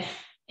proved that.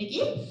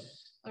 Okay,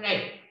 all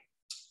right.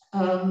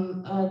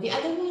 The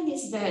other one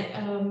is that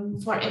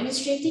for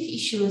administrative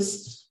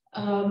issues,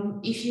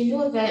 if you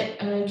know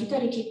that kita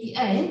ada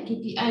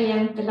KPI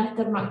yang telah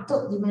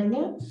termaktub di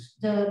mana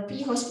the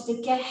pre-hospital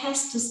care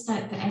has to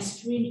start the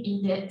aspirin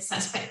in the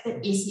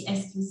suspected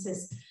ACS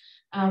cases.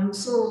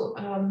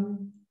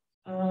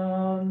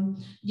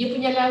 Dia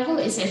punya level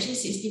is actually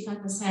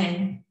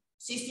 65%.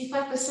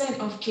 65%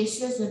 of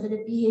cases of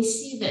the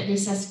PHC that they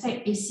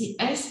suspect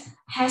ACS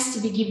has to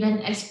be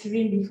given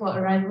aspirin before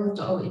arrival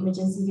to our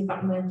emergency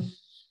department.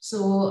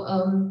 So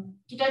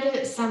kita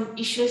ada some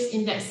issues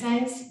in that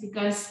sense,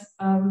 because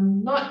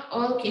not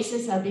all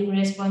cases are being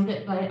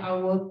responded by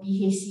our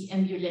PHC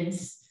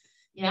ambulance.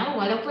 Ya,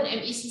 walaupun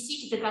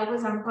MECC kita cover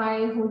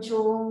sampai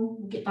hujung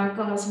Bukit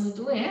Takar semua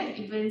tu,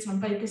 even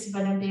sampai ke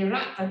Sempadan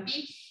Perak,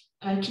 tapi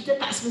kita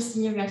tak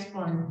semestinya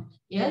respond.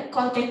 Ya,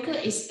 call taker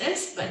is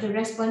us, but the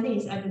responding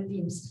is other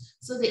teams.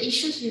 So the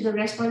issues with the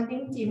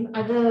responding team,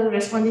 other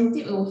responding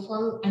team will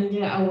fall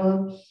under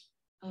our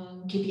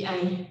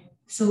KPI.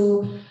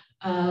 So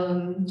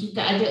kita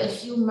ada a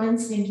few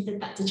months yang kita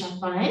tak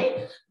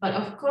tercapai, but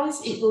of course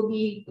it will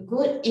be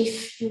good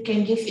if you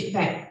can give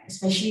feedback,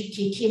 especially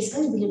case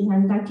kan, bila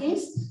dihantar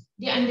case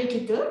dia under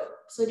kita,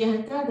 so dia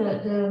hantar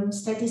the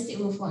statistic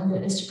will fall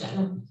under us juga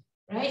lah,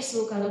 right?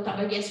 So kalau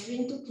tak bagi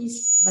aspirin tu,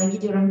 please bagi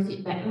dia orang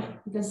feedback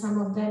lah, because some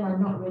of them are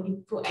not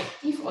really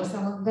proactive, or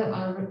some of them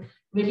are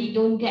really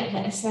don't get the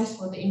access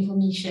for the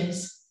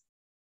informations.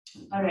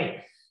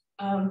 Alright,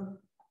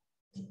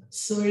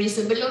 sorry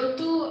sebelum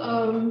tu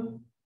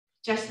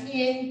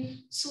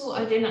Jasmine, Su,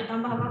 ada nak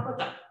tambah apa-apa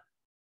tak?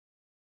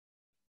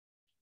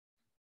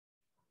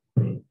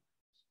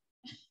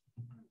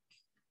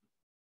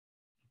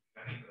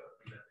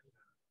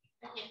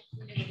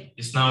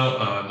 Just now,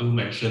 Loo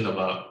mentioned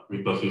about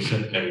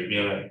reperfusion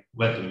arrhythmia, right?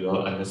 What do you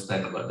all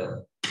understand about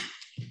that?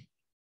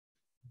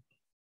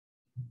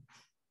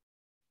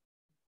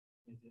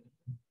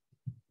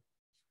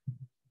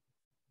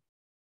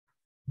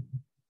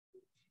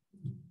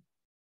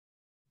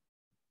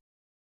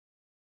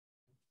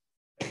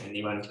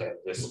 Anyone can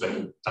just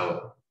bagi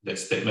tahu that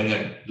statement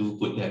kan, Loo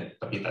put kan,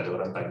 tapi tak ada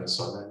orang tanya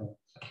soalan.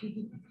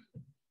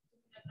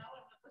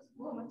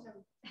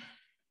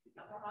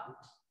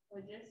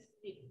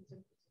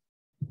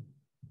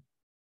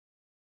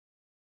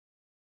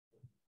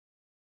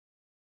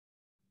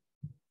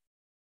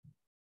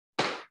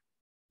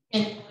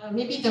 And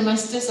Maybe the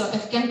masters or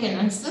FCAM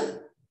can answer.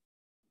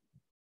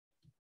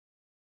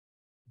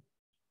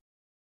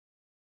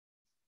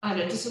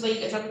 Dr. Subay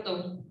kat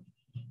Sabtu.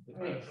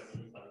 Right.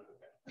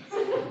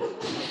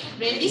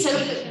 Randy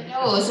selalu duduk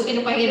jauh, so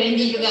kena panggil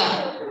Randy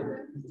juga.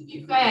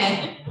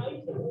 Kan?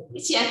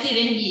 Kecil hati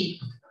Randy.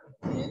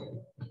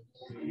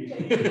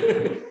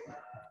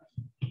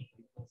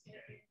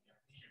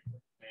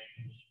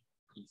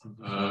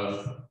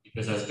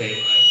 Because as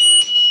PMI,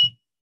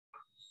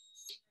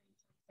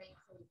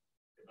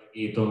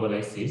 bagi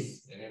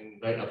thrombolysis, and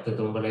right after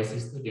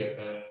thrombolysis tu dia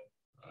akan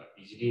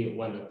usually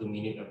 1 or 2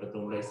 minutes after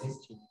thrombolysis,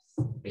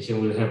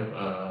 patient will have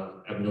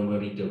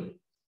abnormal rhythm.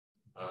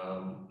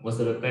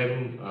 Most of the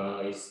time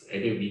is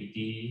either VT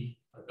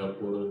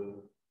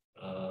ataupun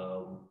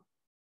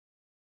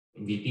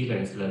VT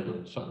lah yang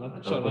selalu. Short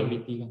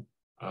VT kan.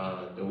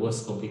 The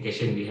worst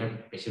complication we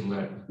have patient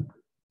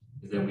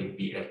is with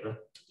BF lah,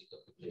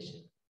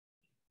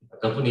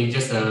 ataupun it's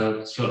just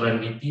a short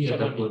run VT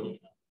ataupun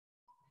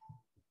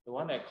the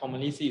one that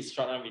commonly see is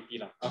short run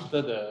VT lah.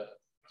 After the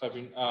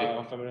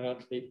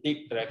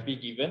fibrinolytic therapy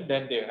given,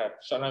 then they have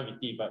short run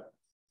VT, but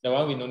the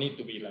one we no need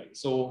to be like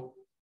so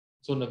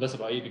nervous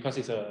about it because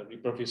it's a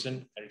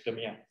reperfusion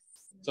arrhythmia.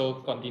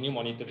 So continue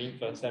monitoring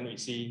first, then we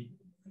see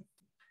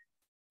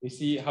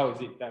how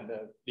is it done.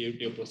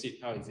 They'll proceed.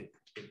 How is it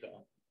later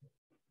on?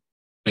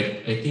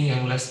 I think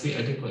yang last week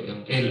ada kot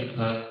yang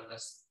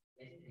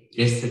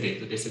yesterday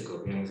 2 days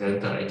ago yang saya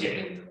hantar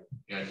IJN tu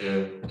yang ada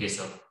case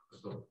of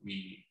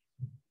we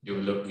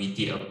develop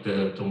VT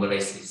after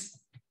thrombolysis.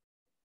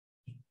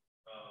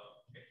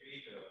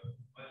 Actually,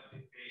 what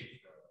they say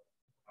is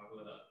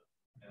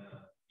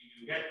if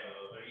you get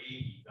a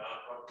very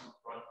dark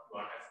front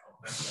RS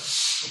complex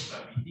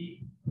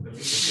VT, the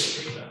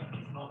VT is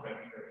not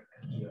very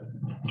heavy.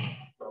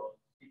 So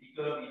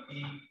typical VT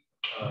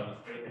is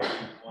very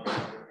heavy, more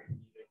than 150.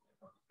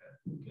 But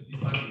this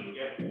one you will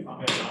get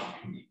somewhere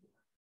around 50,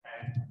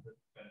 and it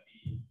can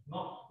be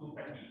not too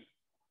heavy,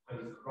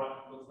 but its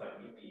front looks like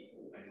VT,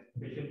 and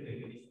patient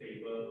technically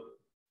stable,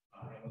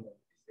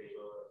 hemodynamically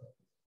stable.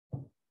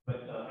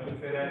 But having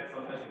said that,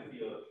 sometimes you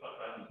see a short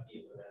run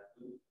VT, so that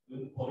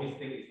you always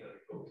think it's a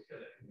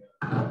reperfusion.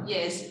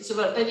 Yes,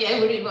 sebab tadi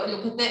I worry about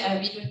local tech,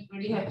 we don't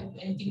really have to do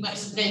anything much.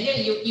 Sebenarnya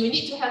you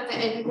need to have that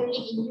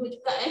adrenaline in you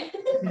juga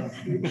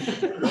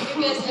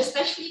because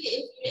especially the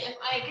inferior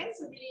MI kan,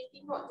 so bila you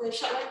tengok the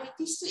short run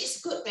VTs tu, it's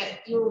good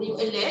that you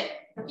alert,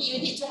 tapi you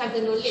need to have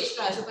the knowledge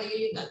lah supaya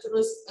you tak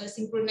terus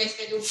synchronize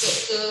cardiograph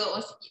ke or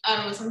CPR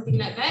or something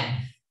like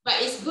that. But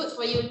it's good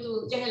for you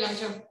to janganlah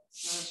macam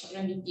short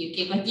run VT.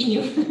 Okay,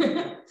 continue.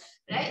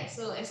 Right,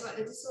 so as what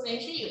the Loo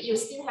mentioned, you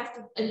still have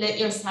to alert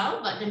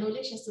yourself, but the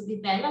knowledge has to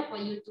be there for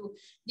you to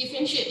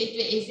differentiate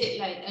between is it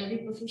like a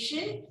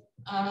reperfusion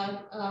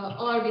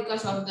or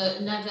because of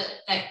the another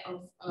type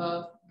of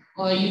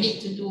or you need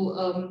to do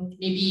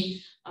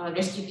maybe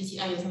rescue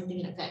PCI or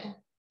something like that.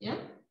 Yeah.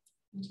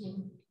 Okay.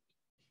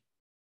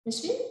 Ms.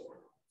 Win?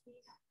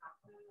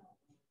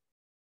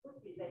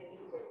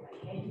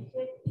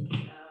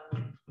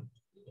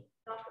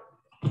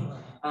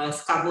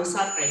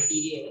 Scabosa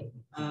criteria.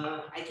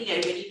 I think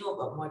everybody know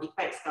about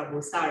modified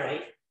Scabosa,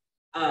 right?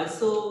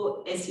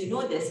 So as you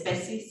know, the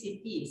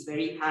specificity is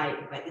very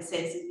high, but the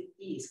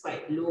sensitivity is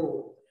quite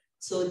low.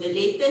 So the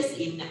latest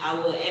in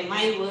our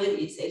MI world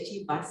is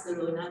actually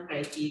Barcelona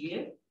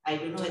criteria. I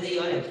don't know whether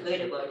you all have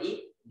heard about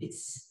it.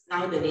 It's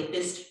now the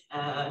latest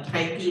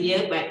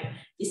criteria, but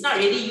it's not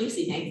really used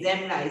in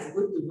exam lah. It's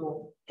good to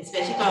know.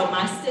 Especially kalau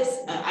masters,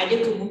 ada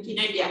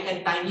kemungkinan dia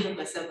akan tanya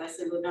pasal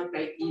Barcelona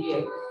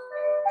criteria.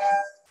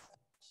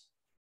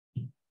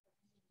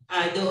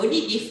 The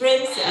only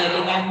difference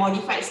dengan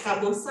modified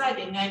Scabosa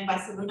dengan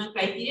Barcelona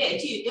criteria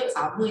actually you tengok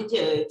sama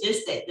je,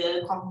 just that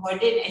the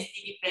concordant ST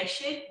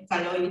depression,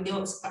 kalau you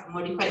tengok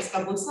modified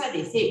Scabosa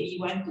they say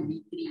B1 to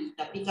B3,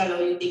 tapi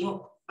kalau you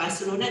tengok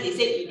Barcelona they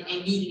say in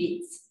any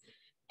leads.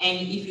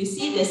 And if you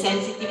see the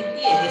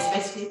sensitivity and the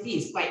specificity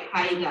is quite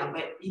high lah,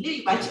 but bila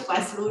you baca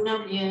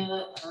Barcelona punya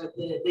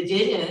the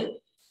journal,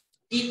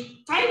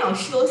 it kind of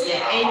shows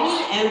that any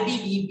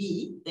LDBB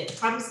that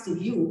comes to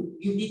you,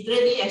 you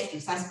literally have to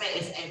suspect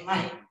as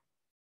MI.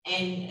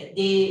 And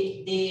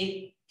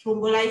they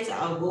thrombolize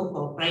our go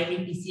for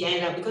primary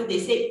PCI lah, because they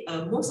say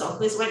most of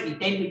us, what we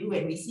tend to do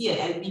when we see a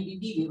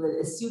LDBB, we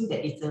will assume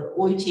that it's the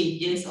old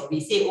changes, or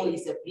we say, oh,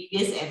 it's a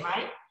previous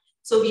MI.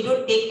 So we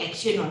don't take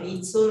action on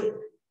it.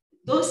 So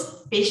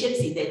those patients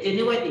in that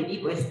journal, what they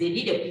did was they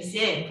did a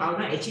PCI and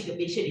found out actually the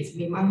patient is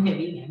memang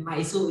having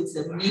MI. So it's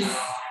a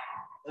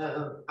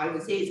I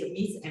would say it's a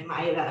miss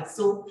MI lah.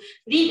 So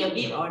read a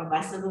bit on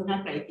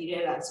Barcelona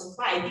criteria lah. So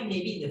far, I think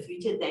maybe in the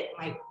future that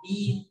might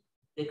be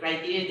the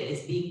criteria that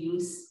is being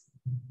used.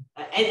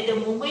 At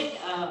the moment,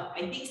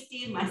 I think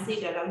still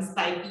masih dalam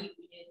study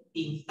punya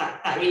thing,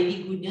 tak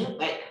really guna.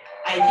 But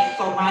I think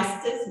for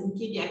masters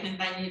mungkin dia akan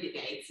tanya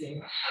dekat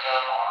exam.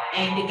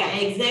 And dekat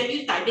exam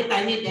you tak ada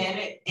tanya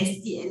direct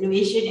ST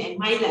elevation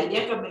MI lah.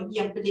 Dia akan bagi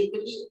yang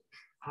pelik-pelik.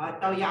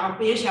 Atau yang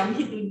apa yang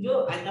Syamil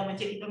tunjuk, atau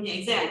macam kita punya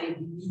exam ada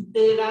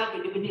meter lah,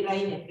 benda-benda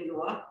lain yang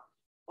keluar.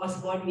 was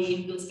born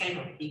with, those kind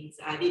of things.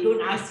 They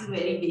don't ask you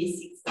very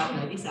basic stuff.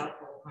 These are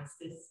for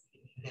masters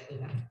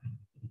level.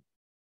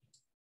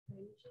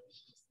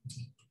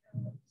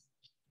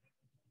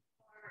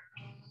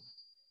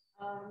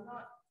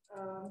 Not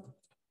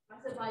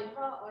masa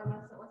Viva or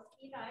masa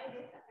OSCE lah,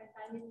 dia takkan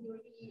tanya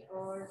teori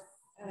or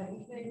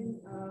even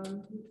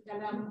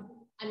dalam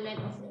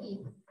unmanned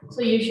OSCE.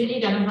 So usually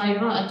dalam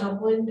Viva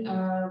ataupun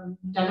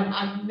dalam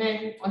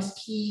unmanned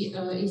OSCE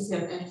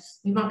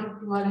ACLS memang akan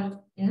keluar lah,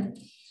 ya,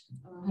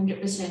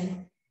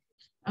 100%.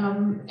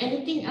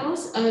 Anything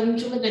else?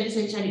 Cuma tadi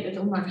saya cari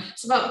Dr. Umar.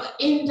 Sebab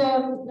in the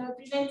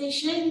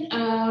presentation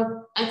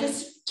ada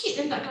sikit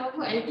yang tak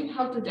cover, I think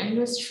how to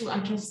diagnose through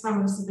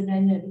ultrasound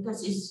sebenarnya,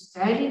 because it's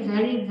very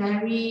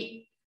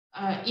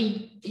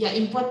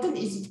important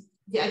is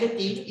the other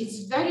thing.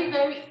 It's very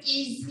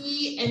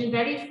easy and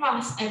very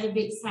fast at the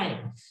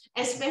bedside.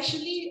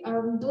 Especially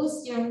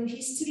those yang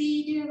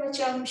history dia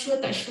macam sure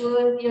tak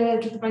sure,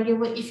 dia kita panggil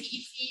word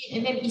iffy,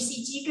 and then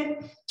ECG kan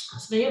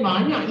sebenarnya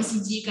banyak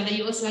ECG. Kalau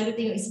you selalu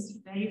tengok ECG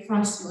very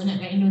fast, you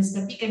nak diagnose,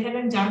 tapi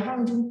kadang-kadang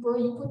jarang jumpa,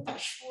 you pun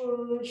tak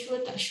sure.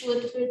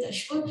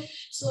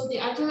 So the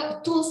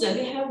other tools that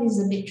we have is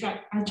a bed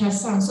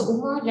ultrasound. So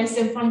Umar, less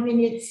than 5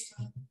 minutes.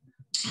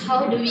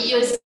 How do we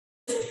use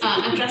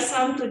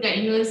ultrasound to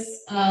diagnose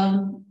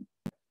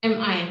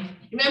MI?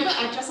 Remember,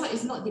 ultrasound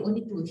is not the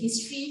only tool.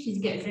 History,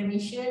 physical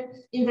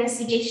examination,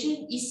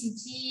 investigation,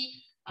 ECG,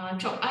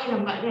 chop eye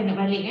lambat kan nak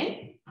balik kan.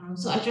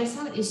 So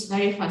ultrasound is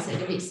very fast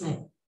at the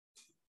bedside.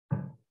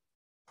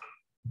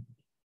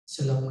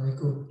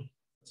 Assalamualaikum.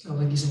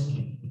 Selamat pagi semua.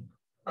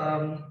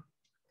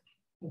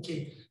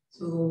 Okay,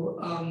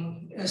 so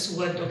as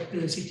what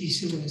Dr. Siti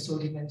Su has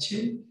already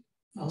mentioned,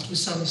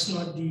 ultrasound is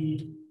not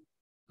the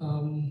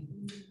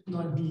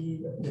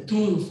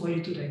tool for you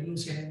to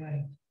diagnose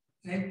MI.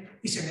 Right?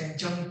 It's an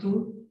adjunct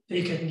tool that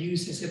you can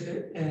use as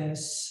an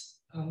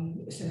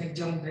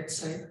adjunct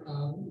bedside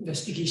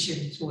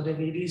investigation. So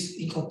whatever it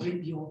is,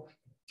 incorporate your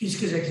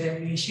physical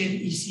examination,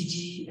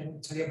 ECG,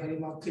 and cardiac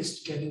biomarkers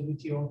together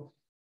with your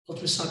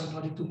ultrasound in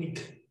order to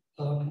make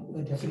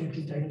a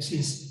definitive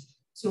diagnosis.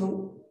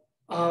 So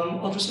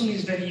ultrasound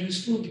is very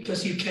useful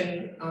because you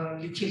can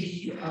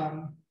literally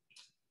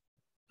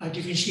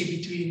differentiate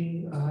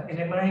between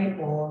NMI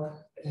or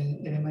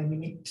an NMI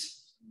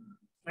mimics,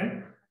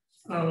 right?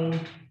 And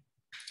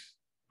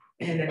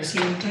at the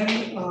same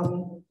time,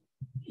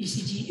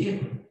 ECG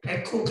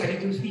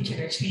echocardiography can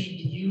actually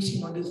be used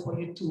in order for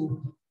you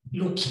to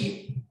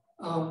locate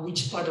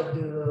which part of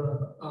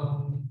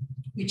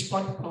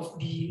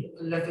the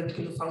left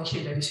ventricular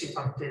function that is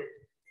affected.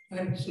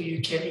 And so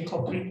you can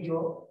incorporate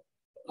your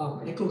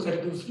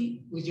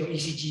echocardiography with your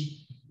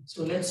ECG.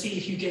 So let's say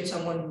if you get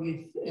someone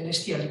with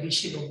NST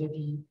elevation over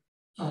the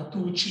 2,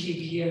 3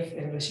 AVF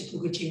and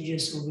reciprocal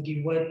changes over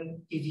the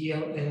 1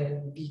 AVL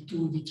and V2,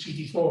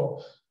 V3,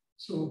 V4.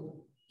 So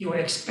your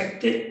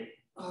expected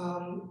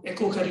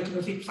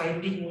echocardiographic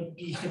finding would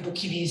be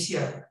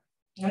hypokinesia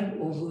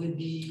over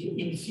the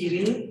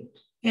inferior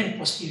and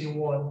posterior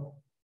wall.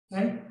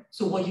 Right?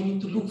 So what you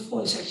need to look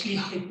for is actually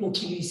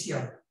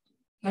hypokinesia.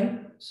 Right?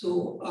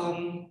 So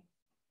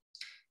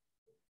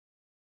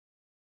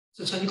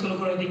soalnya kalau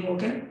korang tengok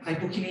kan,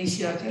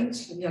 hypokinesia kan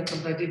sebenarnya akan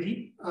berada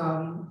di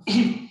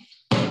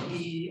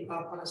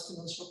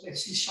parasternal short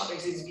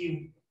axis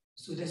view.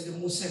 So that's the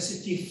most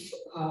sensitive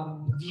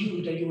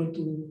view that you want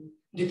to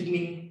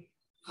determine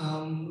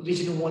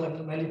regional wall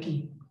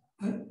abnormality.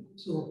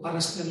 So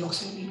parasternal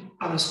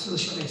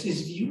short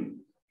axis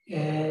view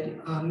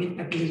and mid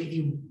papillary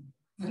view.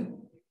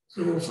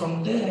 So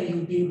from there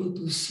you'll be able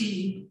to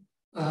see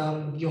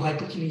your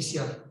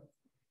hypokinesia.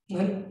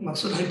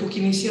 Maksud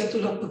hypokinesia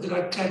itu adalah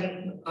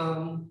pergerakan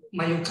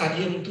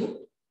myocardium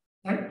tu,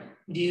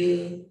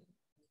 dia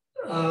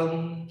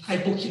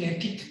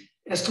hypokinetic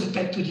as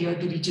compared to the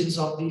other regions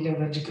of the left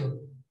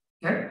ventricle.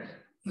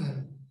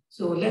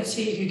 So let's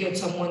say if you get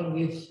someone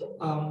with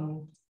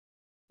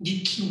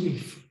deep Q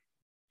wave,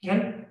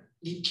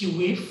 deep Q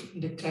wave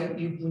dekat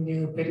you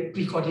punya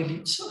precordial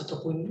leads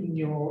ataupun in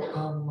your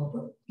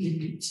limb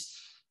leads,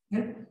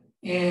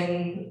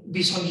 and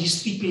based on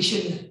history,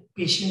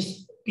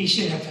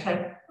 patient have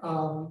had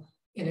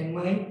an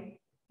MI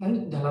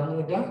dalam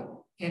muda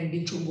and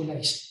been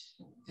thrombolized,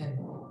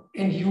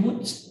 and you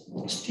would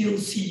still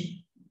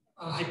see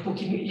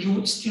you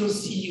would still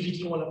see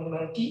regional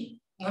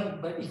abnormality,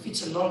 but if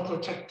it's a long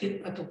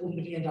protracted ataupun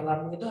benda yang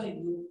dalam muda,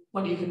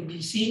 what you can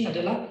be seeing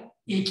adalah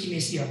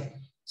akinesia.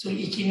 So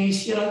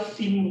akinesia,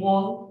 thin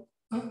wall.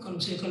 Kalau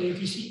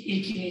you see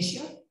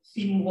akinesia,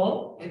 thin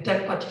wall at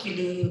that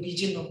particular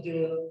region of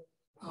the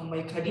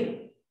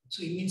myocardium,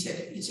 so it means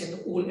that it's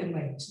an old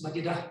MI sebab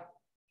dia dah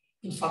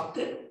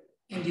infarcted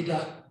and dia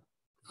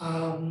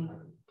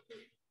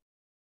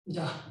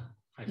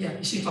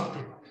it's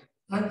infarcted.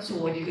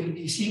 So what you're going to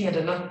be seeing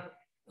adalah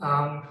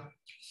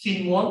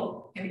thin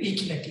wall and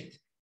akinetic.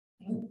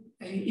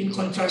 In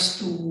contrast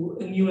to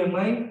a new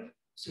MI,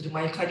 so the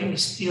myocardium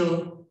is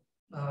still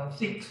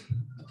thick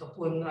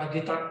ataupun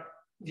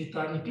dia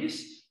tak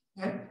nipis,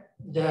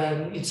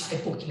 dan it's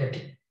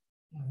hypokinetic.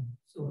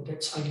 So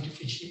that's how you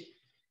differentiate.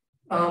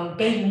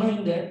 Bear in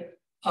mind that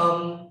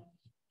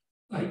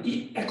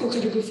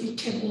echocardiography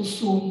can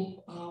also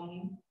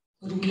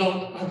rule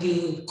out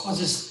other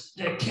causes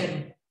that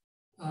can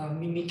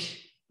mimic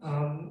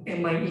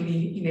MI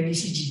in an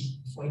ECG.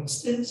 For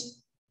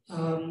instance,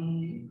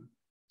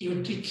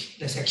 aortic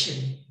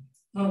dissection.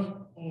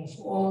 Now,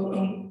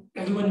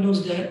 everyone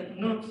knows that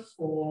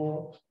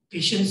for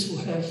patients who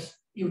have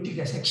aortic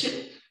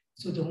dissection,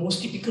 so the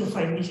most typical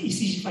findings,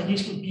 ECG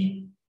findings, would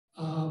be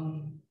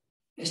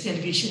ST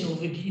elevation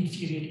over the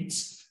inferior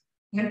leads.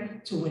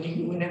 And so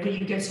whenever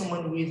you get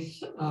someone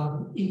with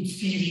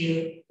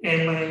inferior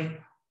MI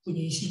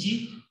punya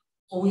ECG,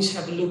 always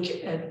have a look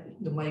at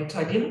the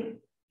myocardium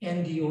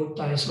and the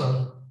aorta as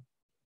well.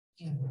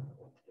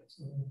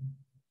 So,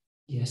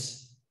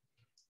 yes.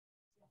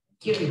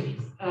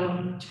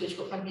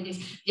 Cukup 5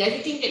 minutes. The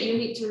other thing that you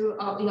need to rule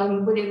out,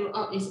 yang boleh rule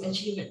out is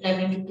actually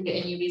diaventricular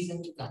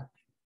aneurysm juga.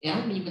 Ya,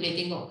 you boleh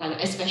tengok kalau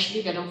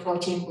especially dalam four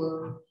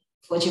chamber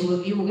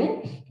view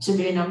kan. So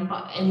boleh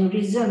nampak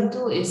aneurysm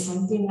tu is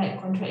something like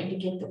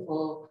contraindicated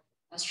for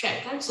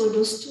strap kan. So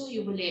those two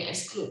you boleh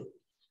exclude.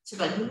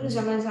 Sebab dulu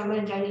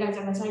zaman-zaman jahilan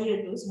zaman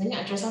saya tu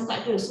sebenarnya ultrasound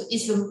tak ada. So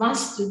it's a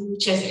must to do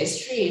chest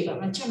x-ray.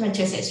 But macam mana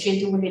chest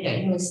x-ray tu boleh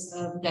diagnose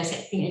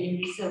dissecting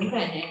aneurysm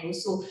kan, and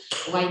also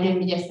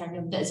widen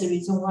mediastinum. That's the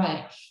reason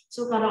why.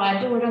 So kalau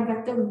ada orang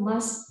kata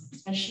must,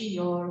 especially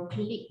your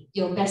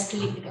best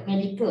colleague dekat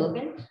medical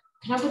kan,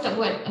 kenapa tak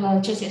buat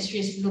chest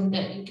x-ray sebelum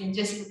that? You can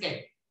just look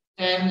at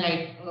them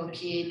like,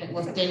 okay, that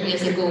was 10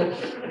 years ago,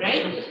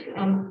 right?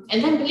 And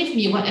then believe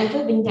me,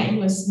 whatever been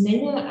diagnosed,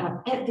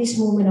 at this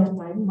moment of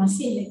time,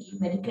 masih lagi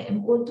medical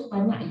MO tu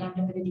banyak yang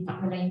daripada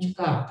department lain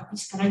juga. Tapi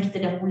sekarang kita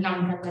dah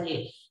pulangkan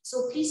balik.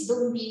 So please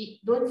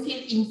don't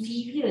feel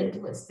inferior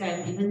towards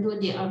them, even though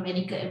they are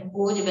medical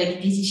MO, dia bagi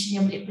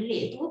decision yang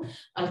pelik-pelik tu.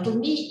 To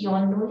me,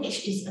 your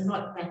knowledge is a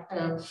lot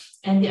better.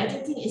 And the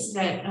other thing is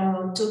that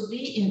to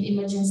be in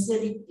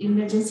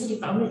emergency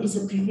department is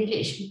a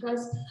privilege,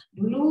 because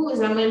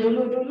zaman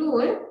dulu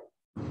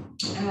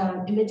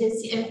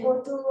emergency MO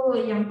tu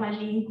yang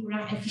paling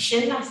kurang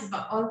efisien lah,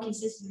 sebab all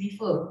cases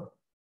refer.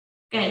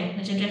 Kan,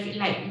 macam traffic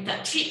light, you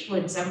tak treat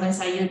pun. Zaman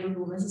saya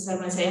dulu, masa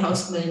zaman saya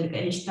houseman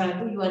dekat Rishta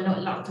tu, you are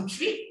not allowed to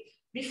treat.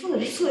 Refer,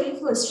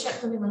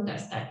 strap tu memang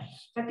tak start.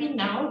 Tapi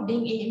now,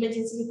 being in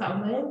emergency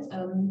department,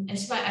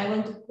 that's why I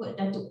want to put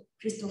Datuk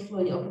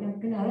Christopher, you all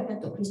pernah kenal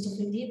Datuk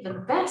Christopher Lee,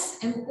 the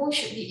best MO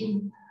should be in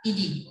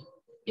ED.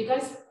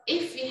 Because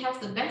if we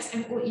have the best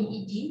MO in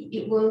ED,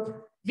 it will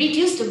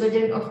reduce the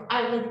burden of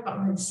other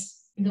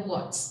departments in the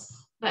wards.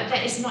 But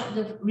that is not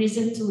the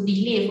reason to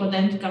delay for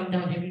them to come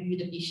down and review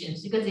the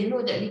patients, because they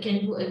know that we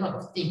can do a lot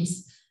of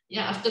things.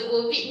 Yeah, after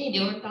COVID ni,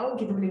 dia orang tahu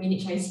kita boleh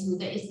manage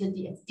ICU. That is the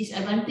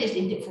disadvantage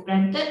they take for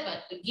granted.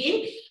 But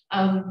again,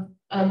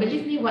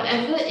 believe me,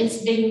 whatever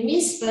is being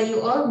missed by you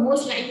all,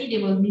 most likely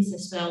they will miss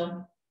as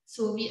well.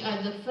 So we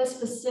are the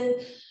first person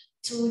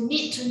to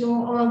need to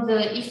know all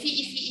the iffy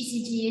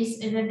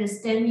ECGs, and then the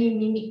STEMI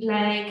mimic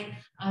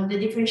like the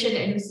differential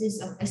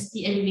diagnosis of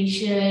ST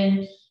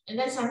elevation. And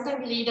then sometimes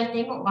bila you dah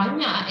tengok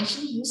banyak,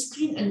 actually you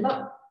screen a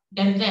lot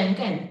than them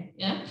kan.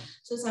 Yeah?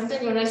 So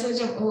sometimes you rasa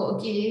macam, oh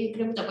okay,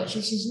 kenapa tak buat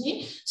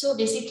ni? So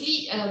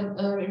basically,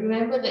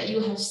 remember that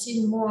you have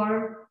seen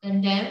more than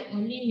them.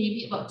 Only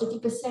maybe about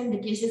 30% the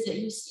cases that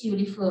you see, you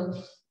refer.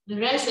 The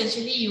rest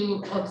actually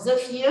you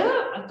observe here,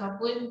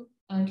 ataupun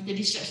kita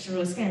discharge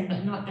terus kan,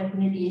 but not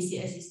definitely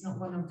ACS is not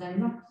one of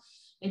them.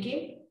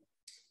 Okay?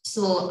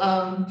 So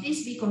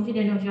please be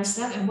confident of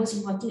yourself, and most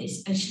important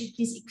is actually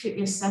please equip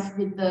yourself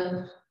with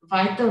the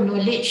vital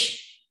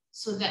knowledge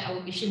so that our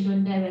patient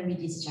don't die when we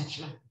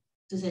discharge lah.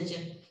 Itu saja.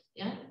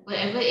 Yeah,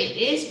 whatever it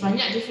is,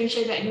 banyak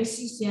differential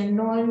diagnosis yang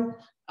non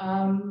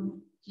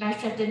life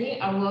threatening.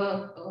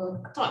 Our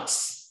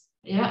thoughts,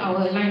 yeah,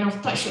 our line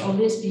of thought should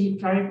always be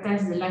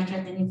prioritize the life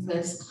threatening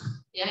first.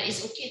 Yeah,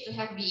 it's okay to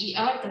have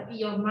BER, tapi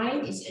your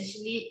mind is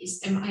actually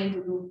MI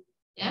dulu.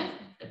 Yeah,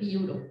 tapi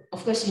you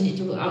of course you need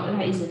to go out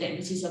lah, is the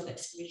diagnosis of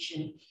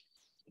excavation.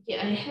 Okay,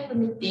 I have a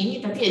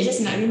meeting, tapi I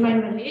just nak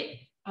remind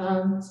balik.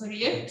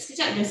 Sorry ya,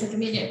 sekejap dah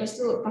 1 minit, lepas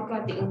tu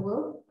pakar take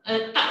over.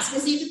 Tak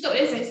semestinya tutup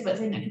saya sebab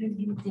saya nak kena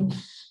pergi meeting.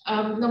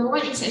 Number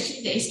one is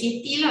actually the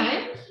SKT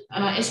lah.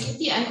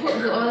 SKT, I hope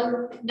you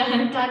all dah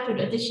hantar to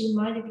Dr.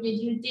 Shima. Dia punya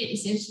due date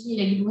is actually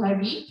lagi 2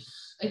 hari.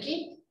 Okay,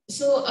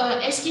 so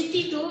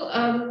SKT tu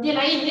dia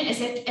lain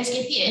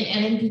SKT and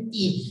LMPT.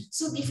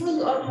 So before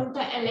you all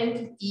hantar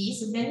LMPT,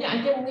 sebenarnya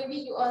ada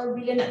maybe you all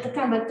bila nak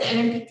tekan button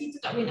LMPT tu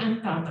tak boleh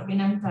hantar.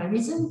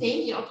 Reason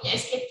being, you all punya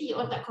SKT you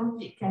all tak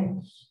complete kan.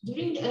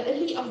 During the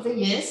early of the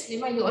years,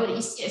 memang you all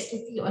isi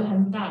SKT you all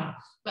hantar.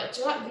 But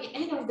throughout the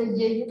end of the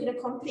year, you kena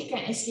complete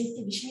kan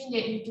SKT, which means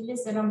that you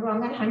tulis dalam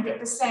ruangan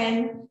 100%.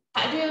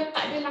 Tak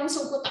ada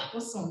langsung kotak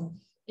kosong.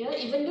 Yeah,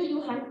 even though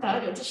you hantar,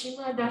 Dr.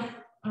 Shima dah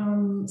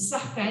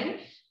sahkan,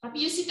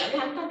 tapi you still tak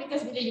boleh hantar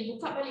because bila you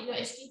buka balik your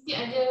SKT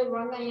ada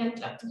ruangan yang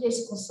tak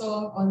tulis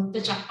kosong or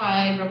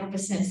tercapai berapa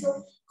persen.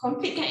 So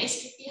complete kan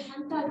SKT,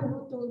 hantar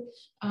dulu tu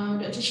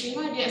Dr.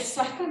 Shima, dia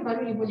sahkan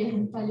baru you boleh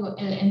hantar your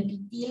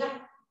LNPT lah.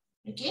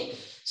 Okay,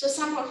 so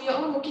some of you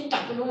all mungkin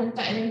tak perlu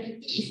hantar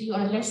LMPT if you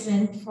are less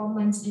than 4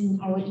 months in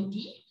our ED.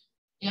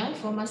 Yeah,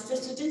 for master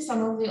students,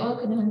 some of you all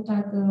kena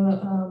hantar ke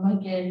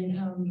bahagian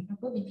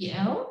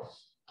BPL.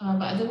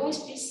 But otherwise,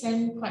 please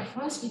send quite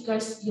fast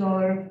because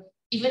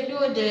even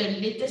though the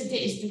latest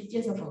date is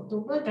 30th of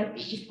October,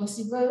 tapi if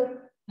possible,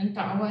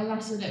 hantar awal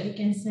lah so that we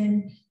can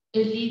send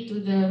early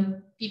to the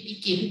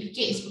PPK. PPK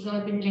is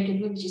pegawai penilaian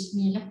kedua, which is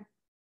me lah.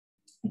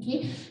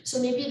 Okay,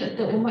 so maybe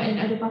Dr. Umar and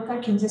other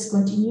pakar can just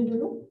continue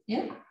dulu.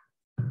 Yeah.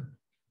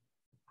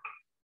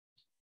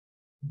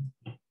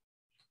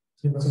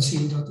 Terima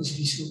kasih Dr.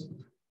 Sidisu.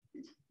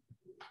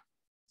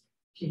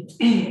 Okay,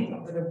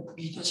 I'm going to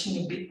be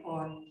touching a bit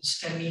on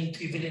STEMI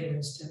equivalent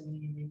and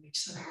STEMI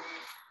mix.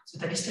 So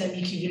tadi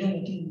STEMI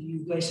equivalent, I think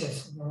you guys have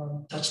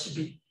touched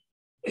a bit,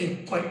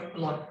 quite a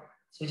lot.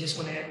 So I just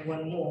want to add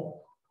one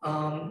more.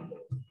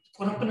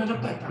 Korang pernah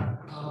dapat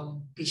tak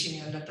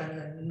patient yang datang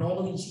dengan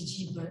normal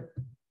ECG but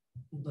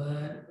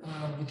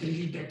with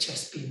really bad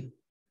chest pain?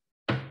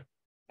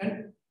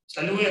 Kan?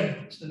 Selalu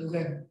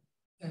kan?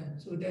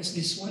 So there's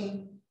this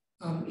one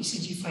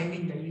ECG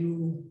finding that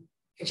you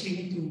actually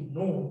need to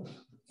know,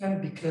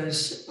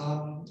 because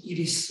it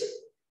is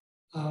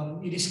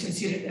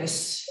considered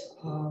as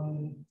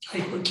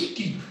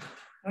hyperacute.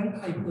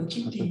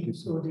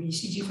 So the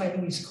ECG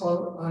finding is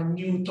called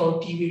new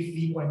tall T wave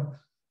V1.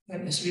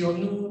 And as we all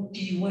know,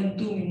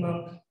 T1 tu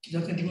memang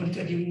kita akan tengok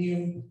dekat dia punya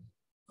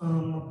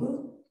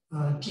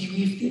T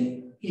wave dia,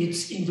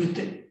 it's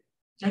inverted.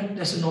 And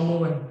that's a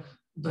normal one.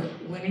 But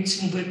when it's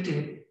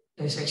inverted,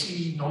 that's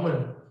actually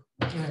normal.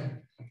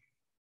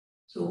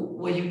 So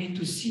what you need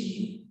to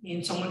see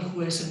in someone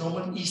who has a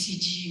normal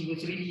ECG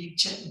with really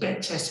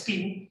bad chest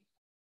pain,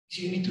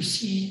 is you need to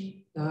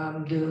see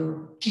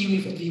the T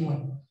wave at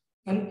V1.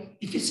 And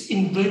if it's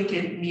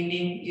inverted,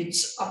 meaning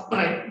it's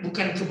upright,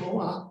 bukan ke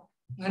bawah,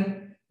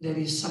 and there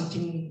is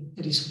something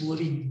that is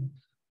worrying,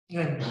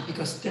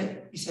 because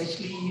that is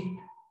actually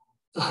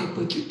a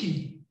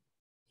hyperacute.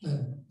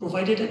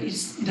 Provided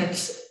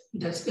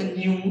that's a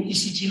new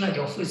ECG lah,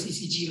 your first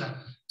ECG lah.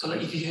 Kalau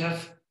if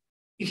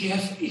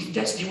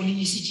that's the only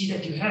ECG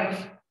that you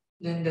have,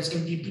 then that's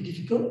going to be a bit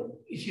difficult.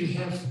 If you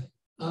have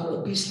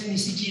a baseline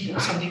ECG,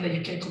 that's something that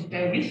you can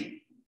compare with,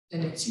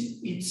 then it's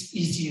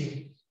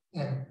easier.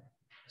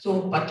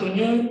 So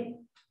patutnya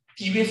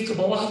T wave ke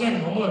bawah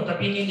kan normal,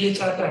 tapi ini dia ke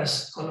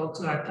atas. Kalau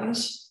ke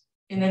atas,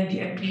 and then the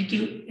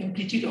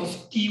amplitude of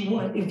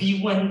T1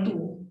 V1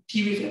 to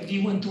T wave at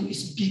V1 to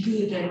is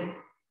bigger than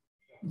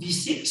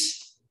V6,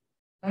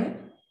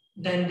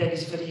 then that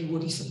is very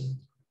worrisome,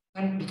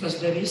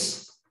 because there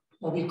is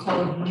what we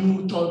call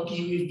new tall T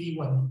wave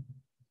V1.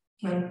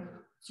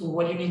 So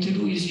what you need to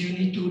do is you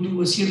need to do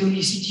a serial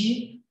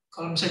ECG.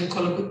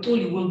 Kalau betul,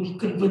 you will be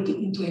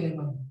converted into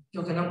NMI.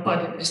 You akan nampak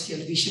that ST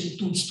elevation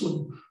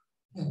tombstone.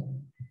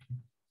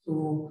 So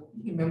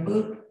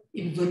remember,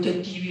 inverted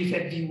T wave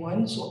at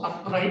V1, so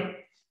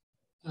upright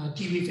T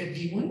wave at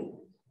V1,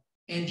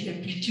 and the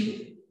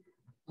amplitude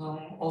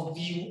of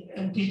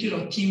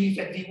T wave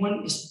at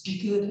V1 is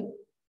bigger than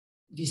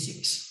V6.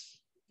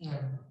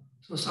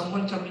 So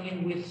someone coming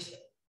in with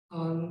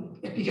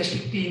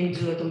epigastric pain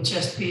atau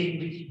chest pain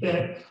really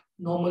bad,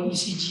 normal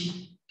ECG,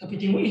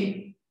 tapi tengok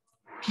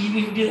T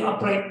wave dia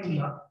upright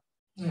pula.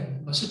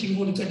 Masa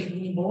tengok dekat dia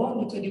punya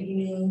bawah, dekat dia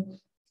punya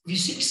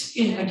V6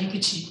 lagi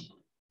kecil.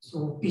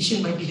 So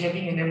patient might be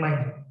having an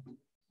MI.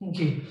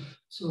 Okay,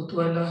 so itu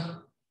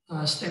adalah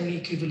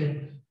STEMI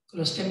equivalent.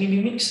 Kalau STEMI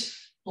mimics,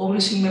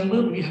 always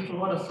remember we have a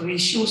lot of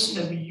ratios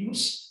that we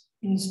use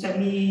in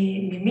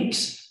STEMI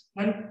mimics,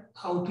 and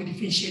how to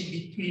differentiate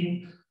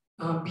between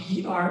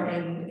BR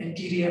and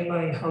anterior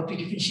MI, how to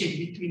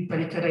differentiate between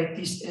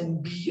pericarditis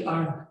and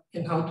BR,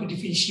 and how to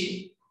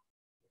differentiate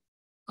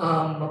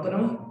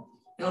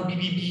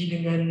LBBB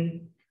dengan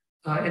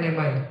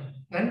NMI.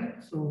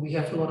 So we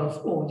have a lot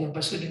of yang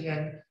pasal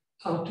dengan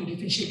how to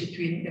differentiate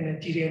between an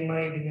anterior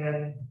MI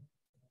dengan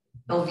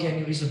LV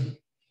aneurysm.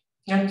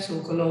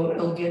 So kalau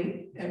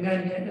MI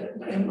dengan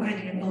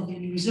LV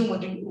aneurysm,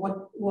 what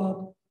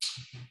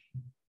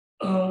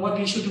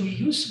ratio do we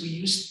use?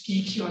 We use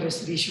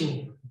TQRS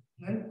ratio.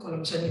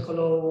 Kalau misalnya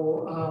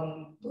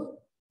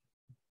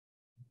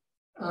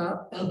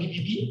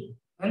LBBB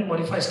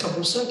modified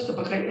scapulosa, kita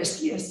pakai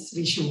STS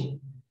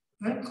ratio.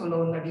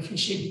 Kalau nak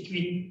differentiate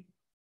between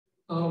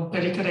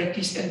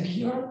pericarditis and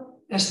BR,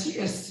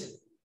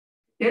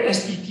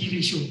 STT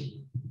ratio.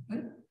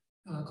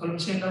 Kalau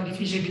misalnya nak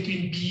differentiate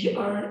between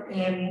BR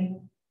and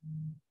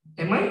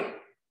MI,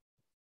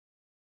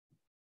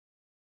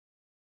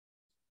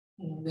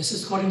 there's a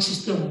scoring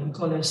system we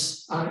call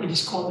as it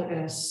is called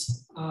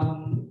as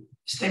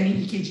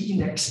STEMI EKG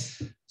index.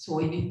 So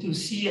what you need to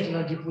see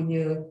adalah dia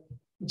punya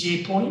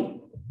J point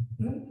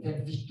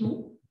at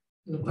V2.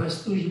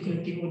 Lepas tu you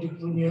can tengok dia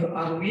punya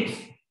R wave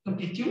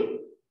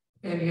amplitude,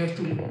 and you have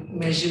to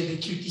measure the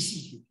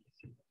QTC.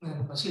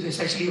 So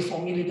there's actually a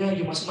formula there,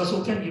 you must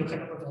masukkan, you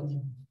akan dapat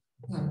value.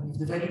 If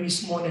the value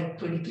is more than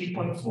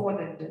 23.4,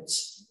 then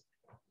that's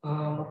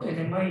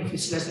NMI. If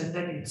it's less than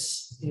that,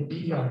 it's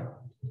BR.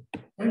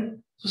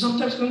 So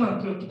sometimes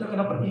memang kita akan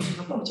dapat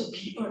nampak macam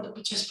PR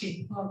tapi chest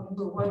pain.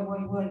 Remember why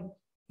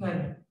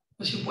kan?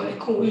 Terus you buat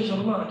echo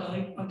sama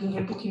ada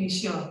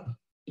hypokinesia.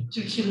 So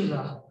kira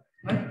lah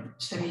kan?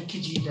 Semi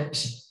EKG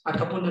depth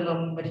ataupun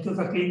dalam medical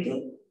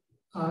calculator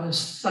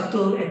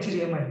satu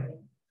anterior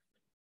mind.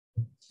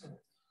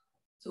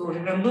 So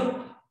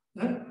remember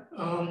kan?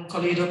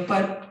 Kalau you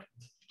dapat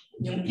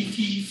yang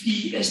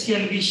EV ST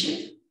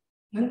elevation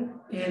kan?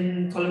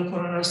 And kalau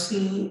korang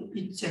rasa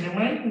it's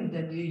NMI,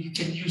 then you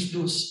can use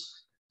those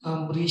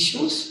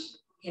ratios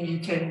and you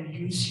can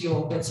use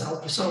your bedside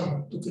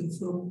ultrasound to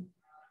confirm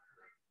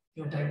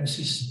your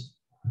diagnosis.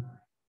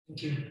 Thank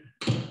you.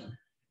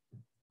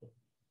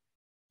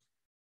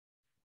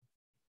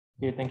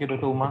 Okay, thank you,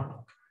 Dr.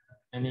 Umar.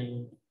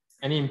 Any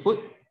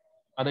input?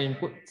 Other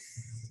inputs?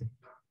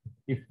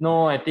 If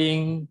no, I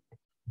think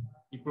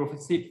we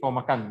proceed for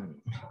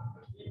makan.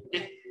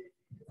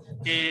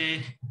 Okay,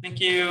 thank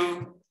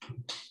you.